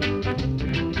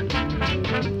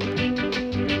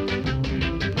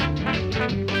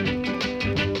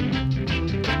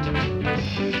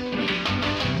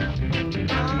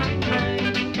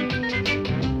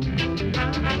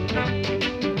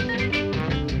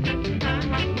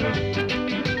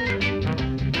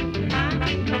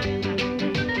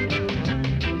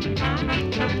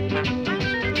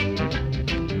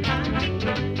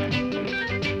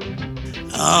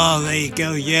 Oh, there you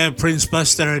go. Yeah, Prince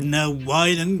Buster and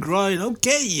Wine and Grind.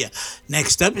 Okay,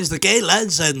 next up is the Gay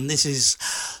Lads, and this is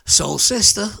Soul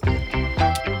Sister.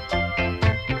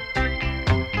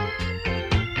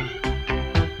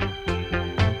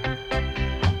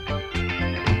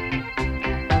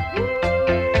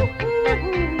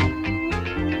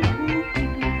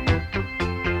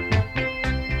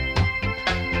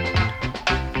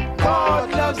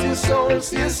 God loves you, soul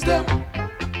sister.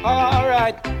 All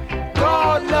right.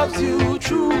 God loves you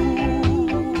true.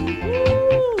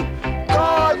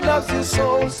 God loves you,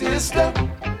 soul sister.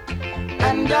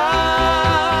 And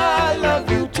I love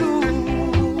you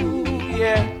too.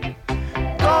 Yeah.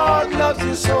 God loves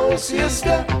you, soul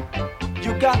sister.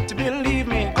 You got to believe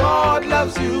me. God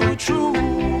loves you true.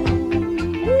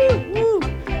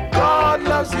 God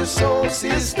loves you, soul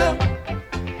sister.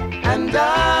 And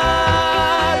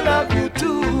I love you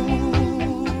too.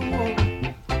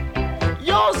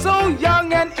 You're so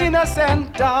young and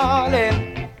innocent,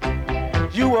 darling.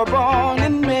 You were born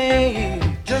in May.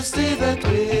 Just stay that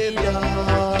way,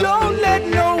 darling. Don't let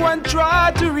no one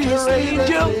try to rearrange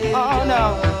you. Oh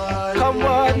no, come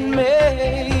what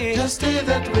may. Just stay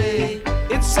that way.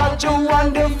 It's such a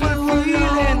wonderful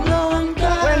feeling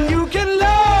when you can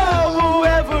love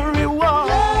whoever you want.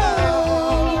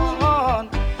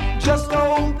 Just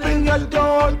open your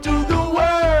door to the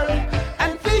world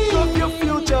and think of your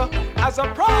future as a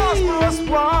prosperous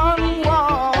one.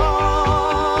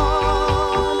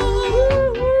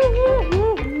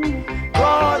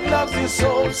 God loves you,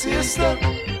 soul sister.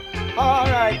 All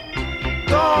right.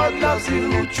 God loves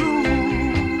you true.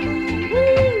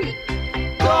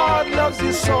 God loves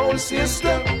you, soul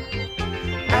sister.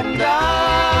 And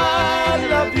I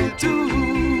love you too.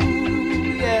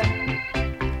 Yeah.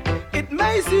 It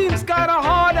may seem kinda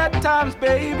hard at times,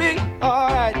 baby. All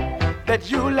right. That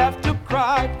you'll have to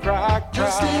cry.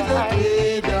 Just leave the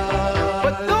way down.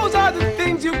 But those are the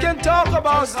things you can talk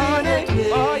about, honey.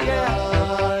 Oh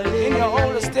yeah, in your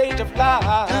whole state of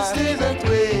life. Just stay that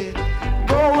way.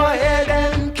 Go ahead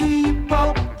and keep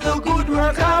up the good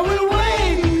work. I will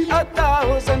wait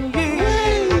 1,000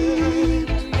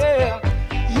 years. Yeah,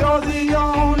 you're the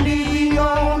only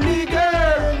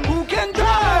girl who can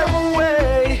drive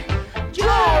away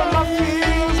all my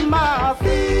fears, my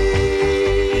fears.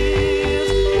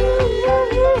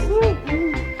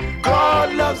 God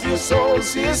loves you, soul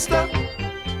sister.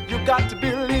 You got to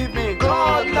believe me.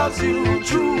 God loves you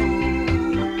true.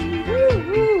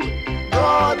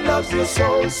 God loves you,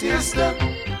 soul sister.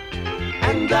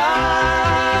 And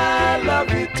I love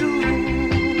you too.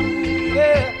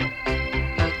 Yeah.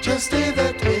 Just stay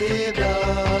that way,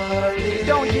 darling.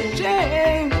 Don't you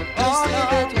change. Just stay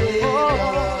that way,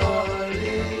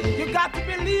 darling. You got to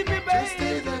believe me, baby. Just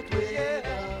stay that way,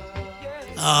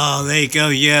 darling. Oh, there you go.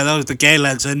 Yeah, that was the Gay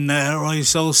Lads and Roy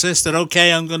Soul Sister.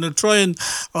 Okay, I'm going to try and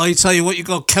tell you what you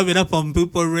got coming up on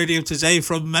Bootboy Radio today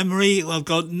from memory. I've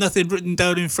got nothing written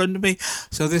down in front of me,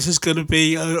 so this is going to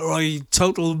be a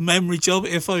total memory job.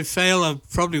 If I fail, I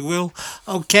probably will.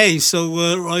 Okay,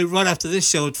 so right after this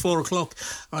show at 4 o'clock,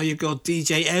 you've got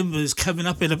DJ Embers coming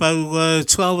up in about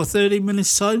 12 or 30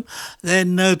 minutes time.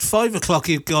 Then at 5 o'clock,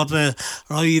 you've got the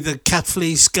Cat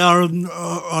Flea Scar and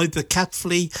the Cat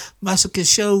Flea Massacre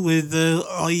show with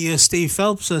Steve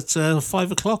Phelps at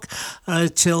 5 o'clock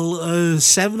till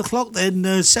 7 o'clock.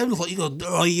 Then 7 o'clock you got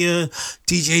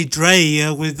DJ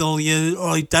Dre with all your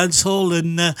dancehall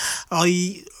and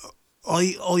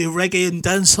all your reggae and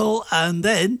dancehall, and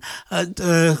then at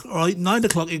 9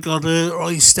 o'clock you got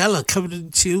Stella coming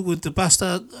to you with the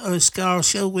Bastard Scar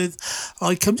show with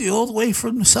I come to you all the way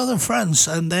from southern France,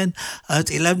 and then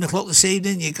at 11 o'clock this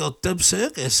evening you got Dub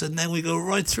Circus, and then we go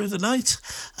right through the night,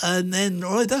 and then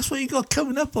that's what you got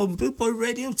coming up on Bootboy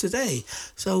Radio today.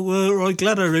 So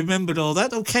glad I remembered all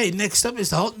that. Okay, next up is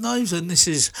the Hot Knives, and this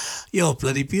is You're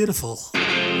Bloody Beautiful.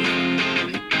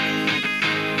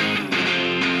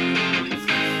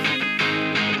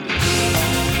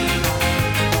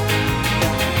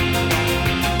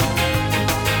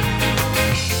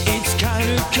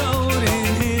 Cold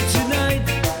in here tonight.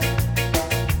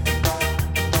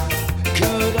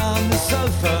 Curled on the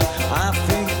sofa, I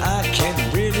think I can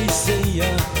really see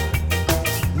ya.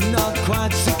 Not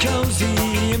quite so cozy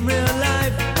in real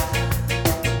life,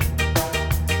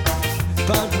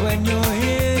 but when you're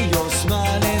here, you're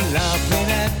smiling, laughing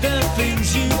at the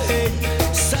things you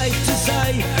hate. Safe to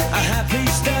say, a happy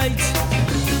state.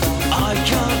 I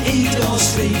can't eat or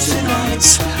sleep tonight.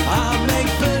 I make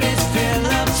bullets feel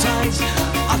uptight.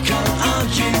 I can't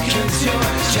argue cause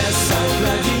you're just so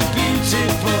bloody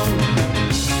beautiful.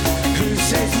 Who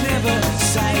says never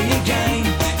say again?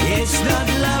 It's not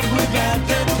love without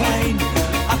the pain.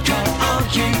 I can't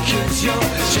argue cause you're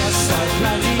just so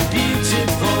bloody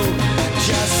beautiful.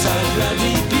 Just so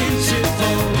bloody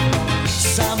beautiful.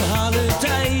 Some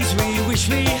holidays we wish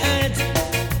we had,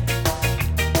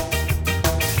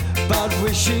 but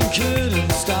wishing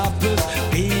couldn't stop us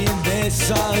being there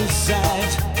so sad.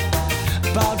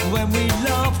 But when we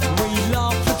laugh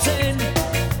for 10.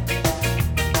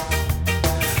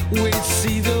 We'd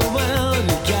see the world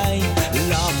again.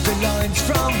 Laughter lines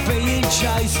from being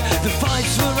chased. The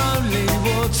fights were only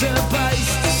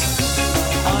water-based.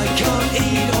 I can't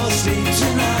eat or sleep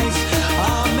tonight.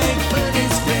 I make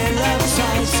bullets feel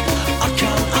uptight. I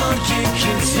can't argue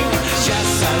cause you're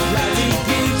just so bloody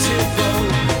beautiful.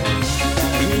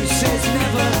 Who says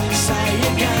never say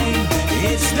again?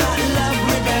 It's not love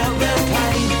without the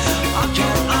pain. I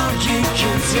can't argue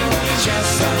cause you're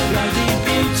just so bloody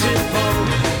beautiful.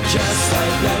 Just so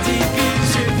bloody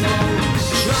beautiful.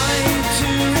 Trying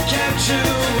to capture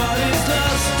what is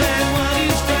lost and what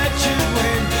is fractured,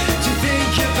 when to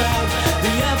think about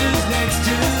the others next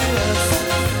to us.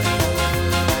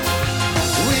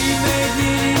 We may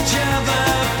need each other,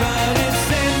 but it's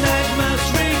then that must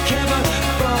recover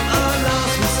from our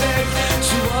last mistake.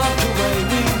 To walk away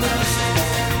we must.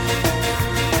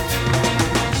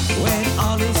 When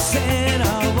all is said,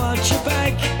 I'll watch your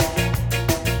back.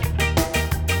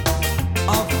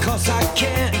 Of course I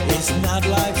can't, it's not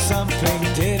like something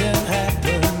didn't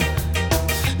happen.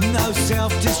 No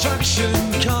self-destruction,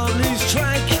 can't lose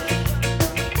track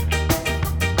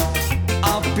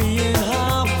of being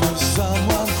half of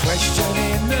someone,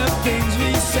 questioning the things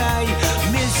we say,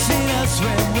 missing us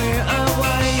when we're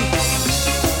away.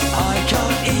 I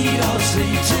can't eat or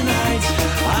sleep tonight.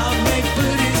 I'll make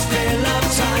booties feel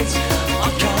uptight. I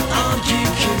can't argue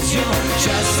cause you're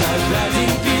just so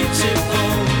bloody beautiful.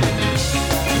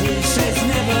 Who says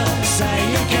never say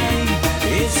again?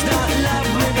 It's not love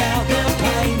without the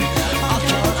pain. I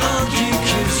can't argue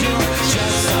cause you're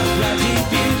just so bloody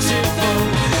beautiful.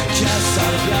 Just so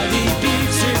bloody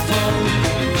beautiful.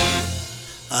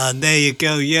 And there you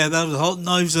go. Yeah, that was Hot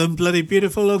Knives and Bloody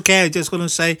Beautiful. Okay, I just want to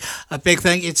say a big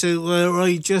thank you to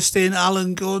Roy, Justin,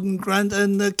 Alan, Gordon, Grant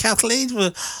and Kathleen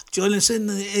for joining us in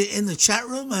the chat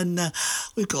room. And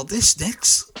we've got this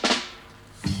next.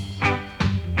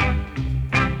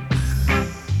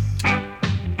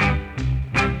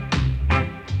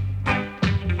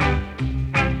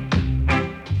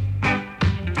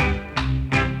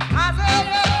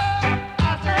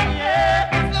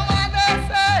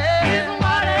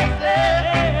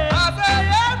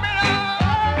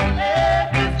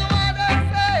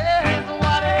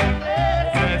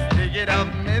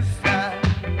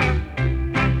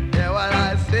 Yeah, well,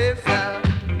 I say so.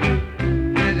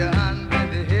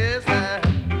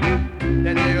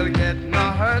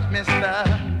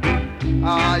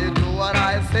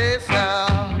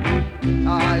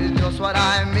 what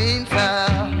I mean, sir.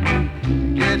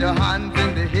 Get your hands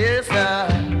in the air, sir.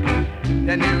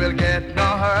 Then you will get no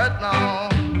hurt, no.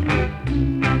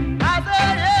 I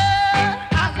say yeah,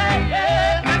 I say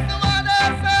yeah. That's what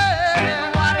I say,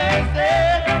 what I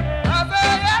say. I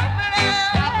say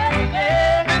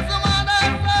yeah, that's what I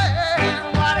say,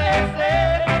 what I say.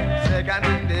 Second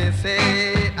thing they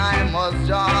say, I must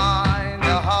join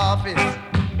the office.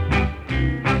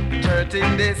 Third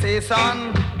thing they say,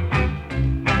 son,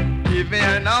 give me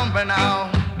your number now.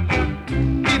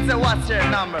 He said, what's your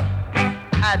number?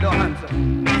 I don't answer.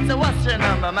 He said, what's your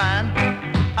number, man?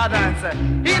 I don't answer.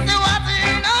 He said, what's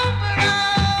your number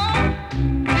now?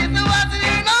 He said, what's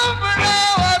your number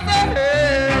now? I said,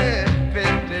 hey,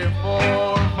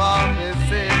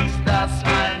 5446, that's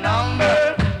my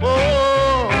number.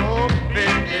 Oh,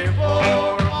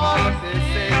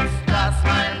 5446, that's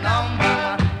my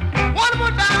number. One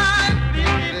more time.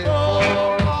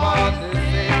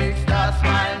 5446, that's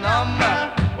my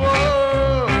number.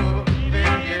 Oh,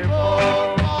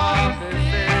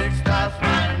 5446, that's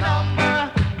my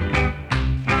number.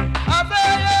 I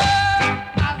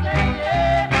say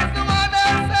yeah, that's the one I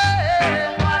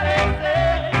say, what I say.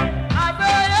 I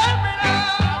say yeah,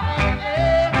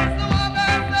 that's the one I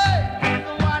say,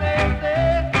 what I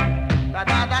say. Da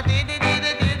da da dee dee dee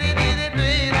dee dee dee dee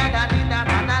dee da da dee da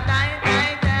da da da da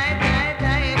da da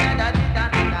da da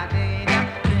dee da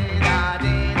dee da dee da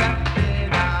dee da dee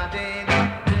da dee da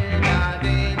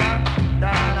dee da dee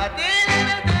da da da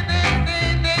dee dee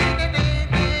dee dee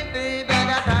dee dee da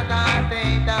da da da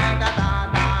dee da da da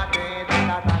da dee da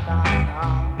da da da.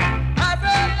 I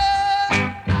say yeah,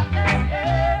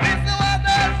 this is what I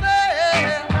say,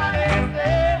 what I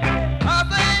say. I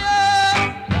say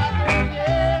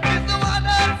yeah, this is what I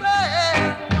say,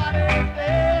 what I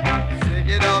say. Sing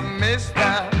it up,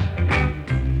 mister.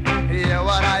 Hear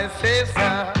what I say,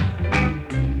 sir.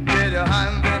 Get your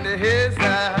hands in the air,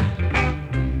 sir.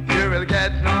 You will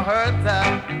get no hurt, sir.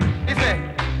 He say,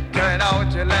 turn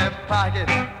out your left pocket.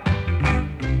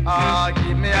 Oh,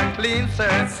 give me a clean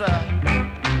shirt, sir.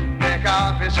 Take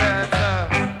off your shirt, sir.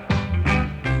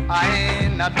 I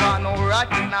ain't not want no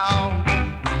rocket now.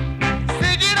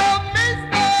 Sing it up,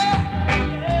 mister.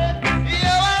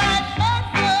 Hear what I say,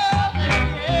 sir.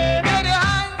 Get your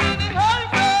hands in the air,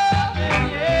 sir.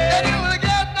 Then you will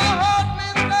get no hurt,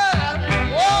 mister.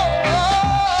 Whoa,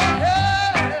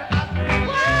 yeah.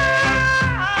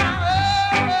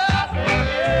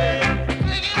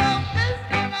 Sing it up,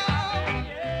 mister, now.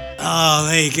 Oh,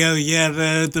 there you go. Yeah,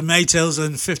 the Maytals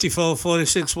and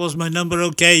 5446 was my number.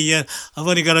 Okay, I've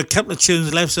only got a couple of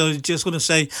tunes left, so I just want to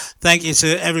say thank you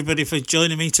to everybody for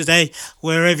joining me today,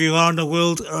 wherever you are in the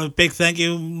world. A big thank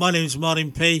you. My name is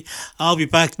Martyn P. I'll be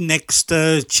back next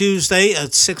Tuesday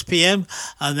at 6 p.m.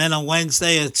 and then on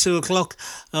Wednesday at 2 o'clock.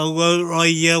 Whatever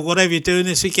you're doing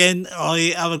this weekend,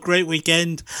 I have a great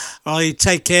weekend.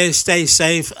 Take care, stay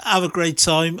safe, have a great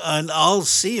time, and I'll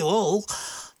see you all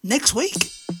next week.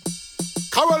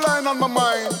 Caroline on my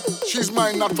mind, she's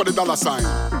mine not for the dollar sign.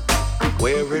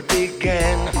 Where it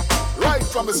began, right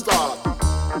from the start,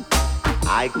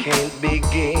 I can't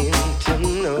begin to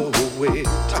know it,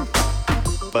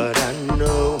 but I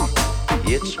know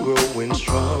it's growing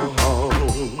strong.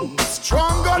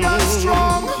 Stronger than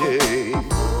strong. Yeah.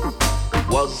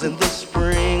 Was in the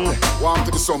spring, warm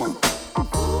to the summer.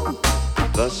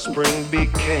 The spring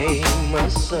became a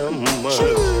summer.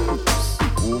 Jeez.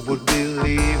 Who would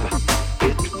believe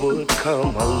it would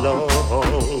come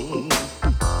along?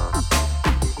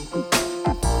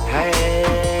 Hands,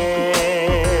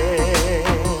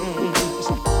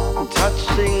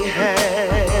 touching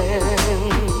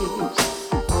hands,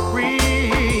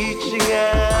 reaching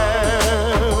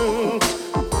out,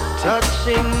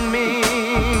 touching me,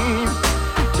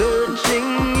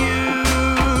 touching you.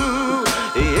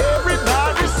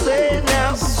 Everybody say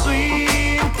now,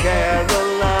 sweet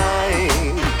Caroline.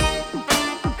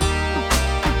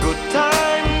 Good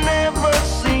time never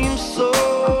seems so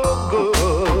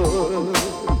good,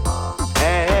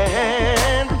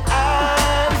 and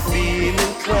I feel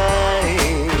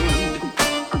inclined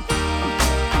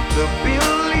to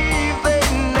believe they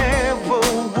never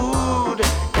would,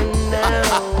 and now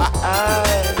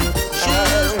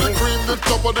She's the cream, the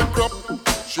top of the crop.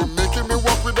 She making me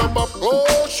walk with a bop.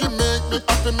 Oh, she make me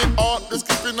happy, me heart is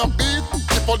skipping a beat.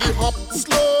 Keep on the hop,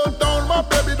 slow down, my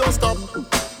baby, don't stop.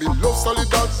 Me love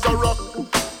solid as a rock.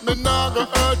 Me nah go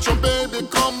hurt you, baby.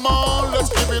 Come on, let's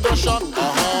give it a shot. You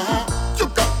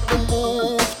got the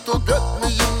move to get me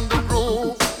in the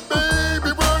groove.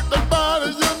 Baby, work the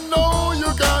body, you know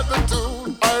you got the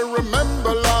tune. I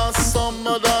remember last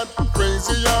summer that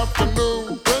crazy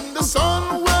afternoon when the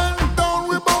sun went down.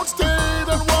 We both stayed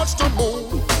and watched the moon.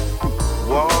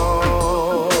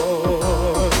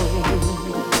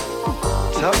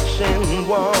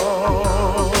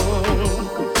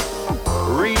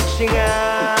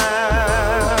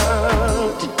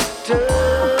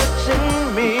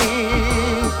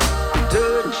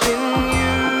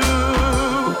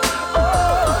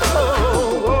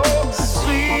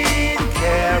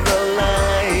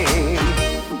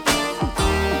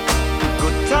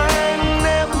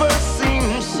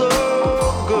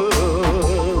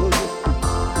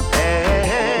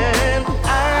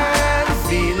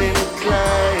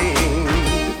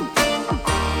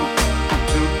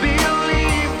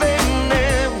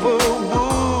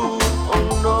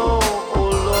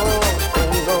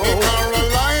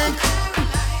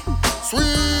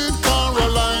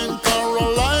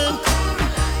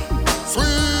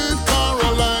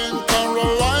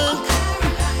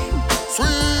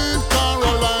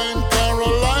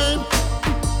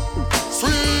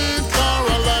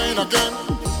 again.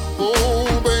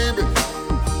 Oh, baby.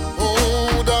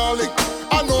 Oh, darling.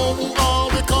 I know who I'll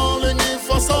be calling if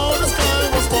I saw the sky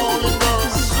was falling down.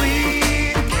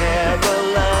 Sweet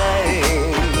Caroline,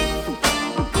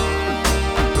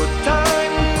 good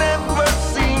time never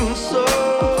seems so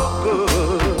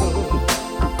good.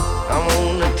 I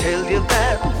wanna tell you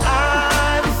that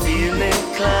I feel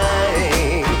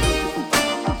inclined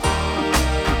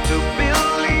to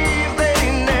believe they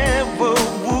never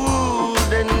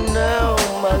would. And now,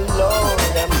 my Lord,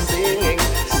 I'm singing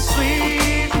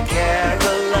Sweet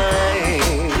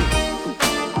Caroline.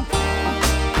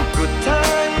 Good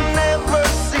time never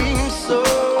seems so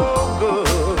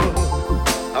good.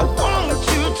 I want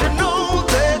you to know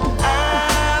that I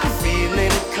feel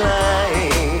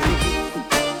inclined.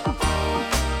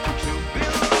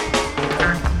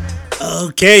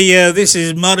 Okay, this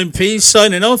is Martyn P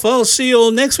signing off. I'll see you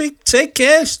all next week. Take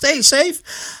care, stay safe,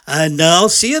 and I'll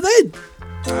see you then.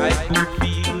 I could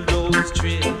feel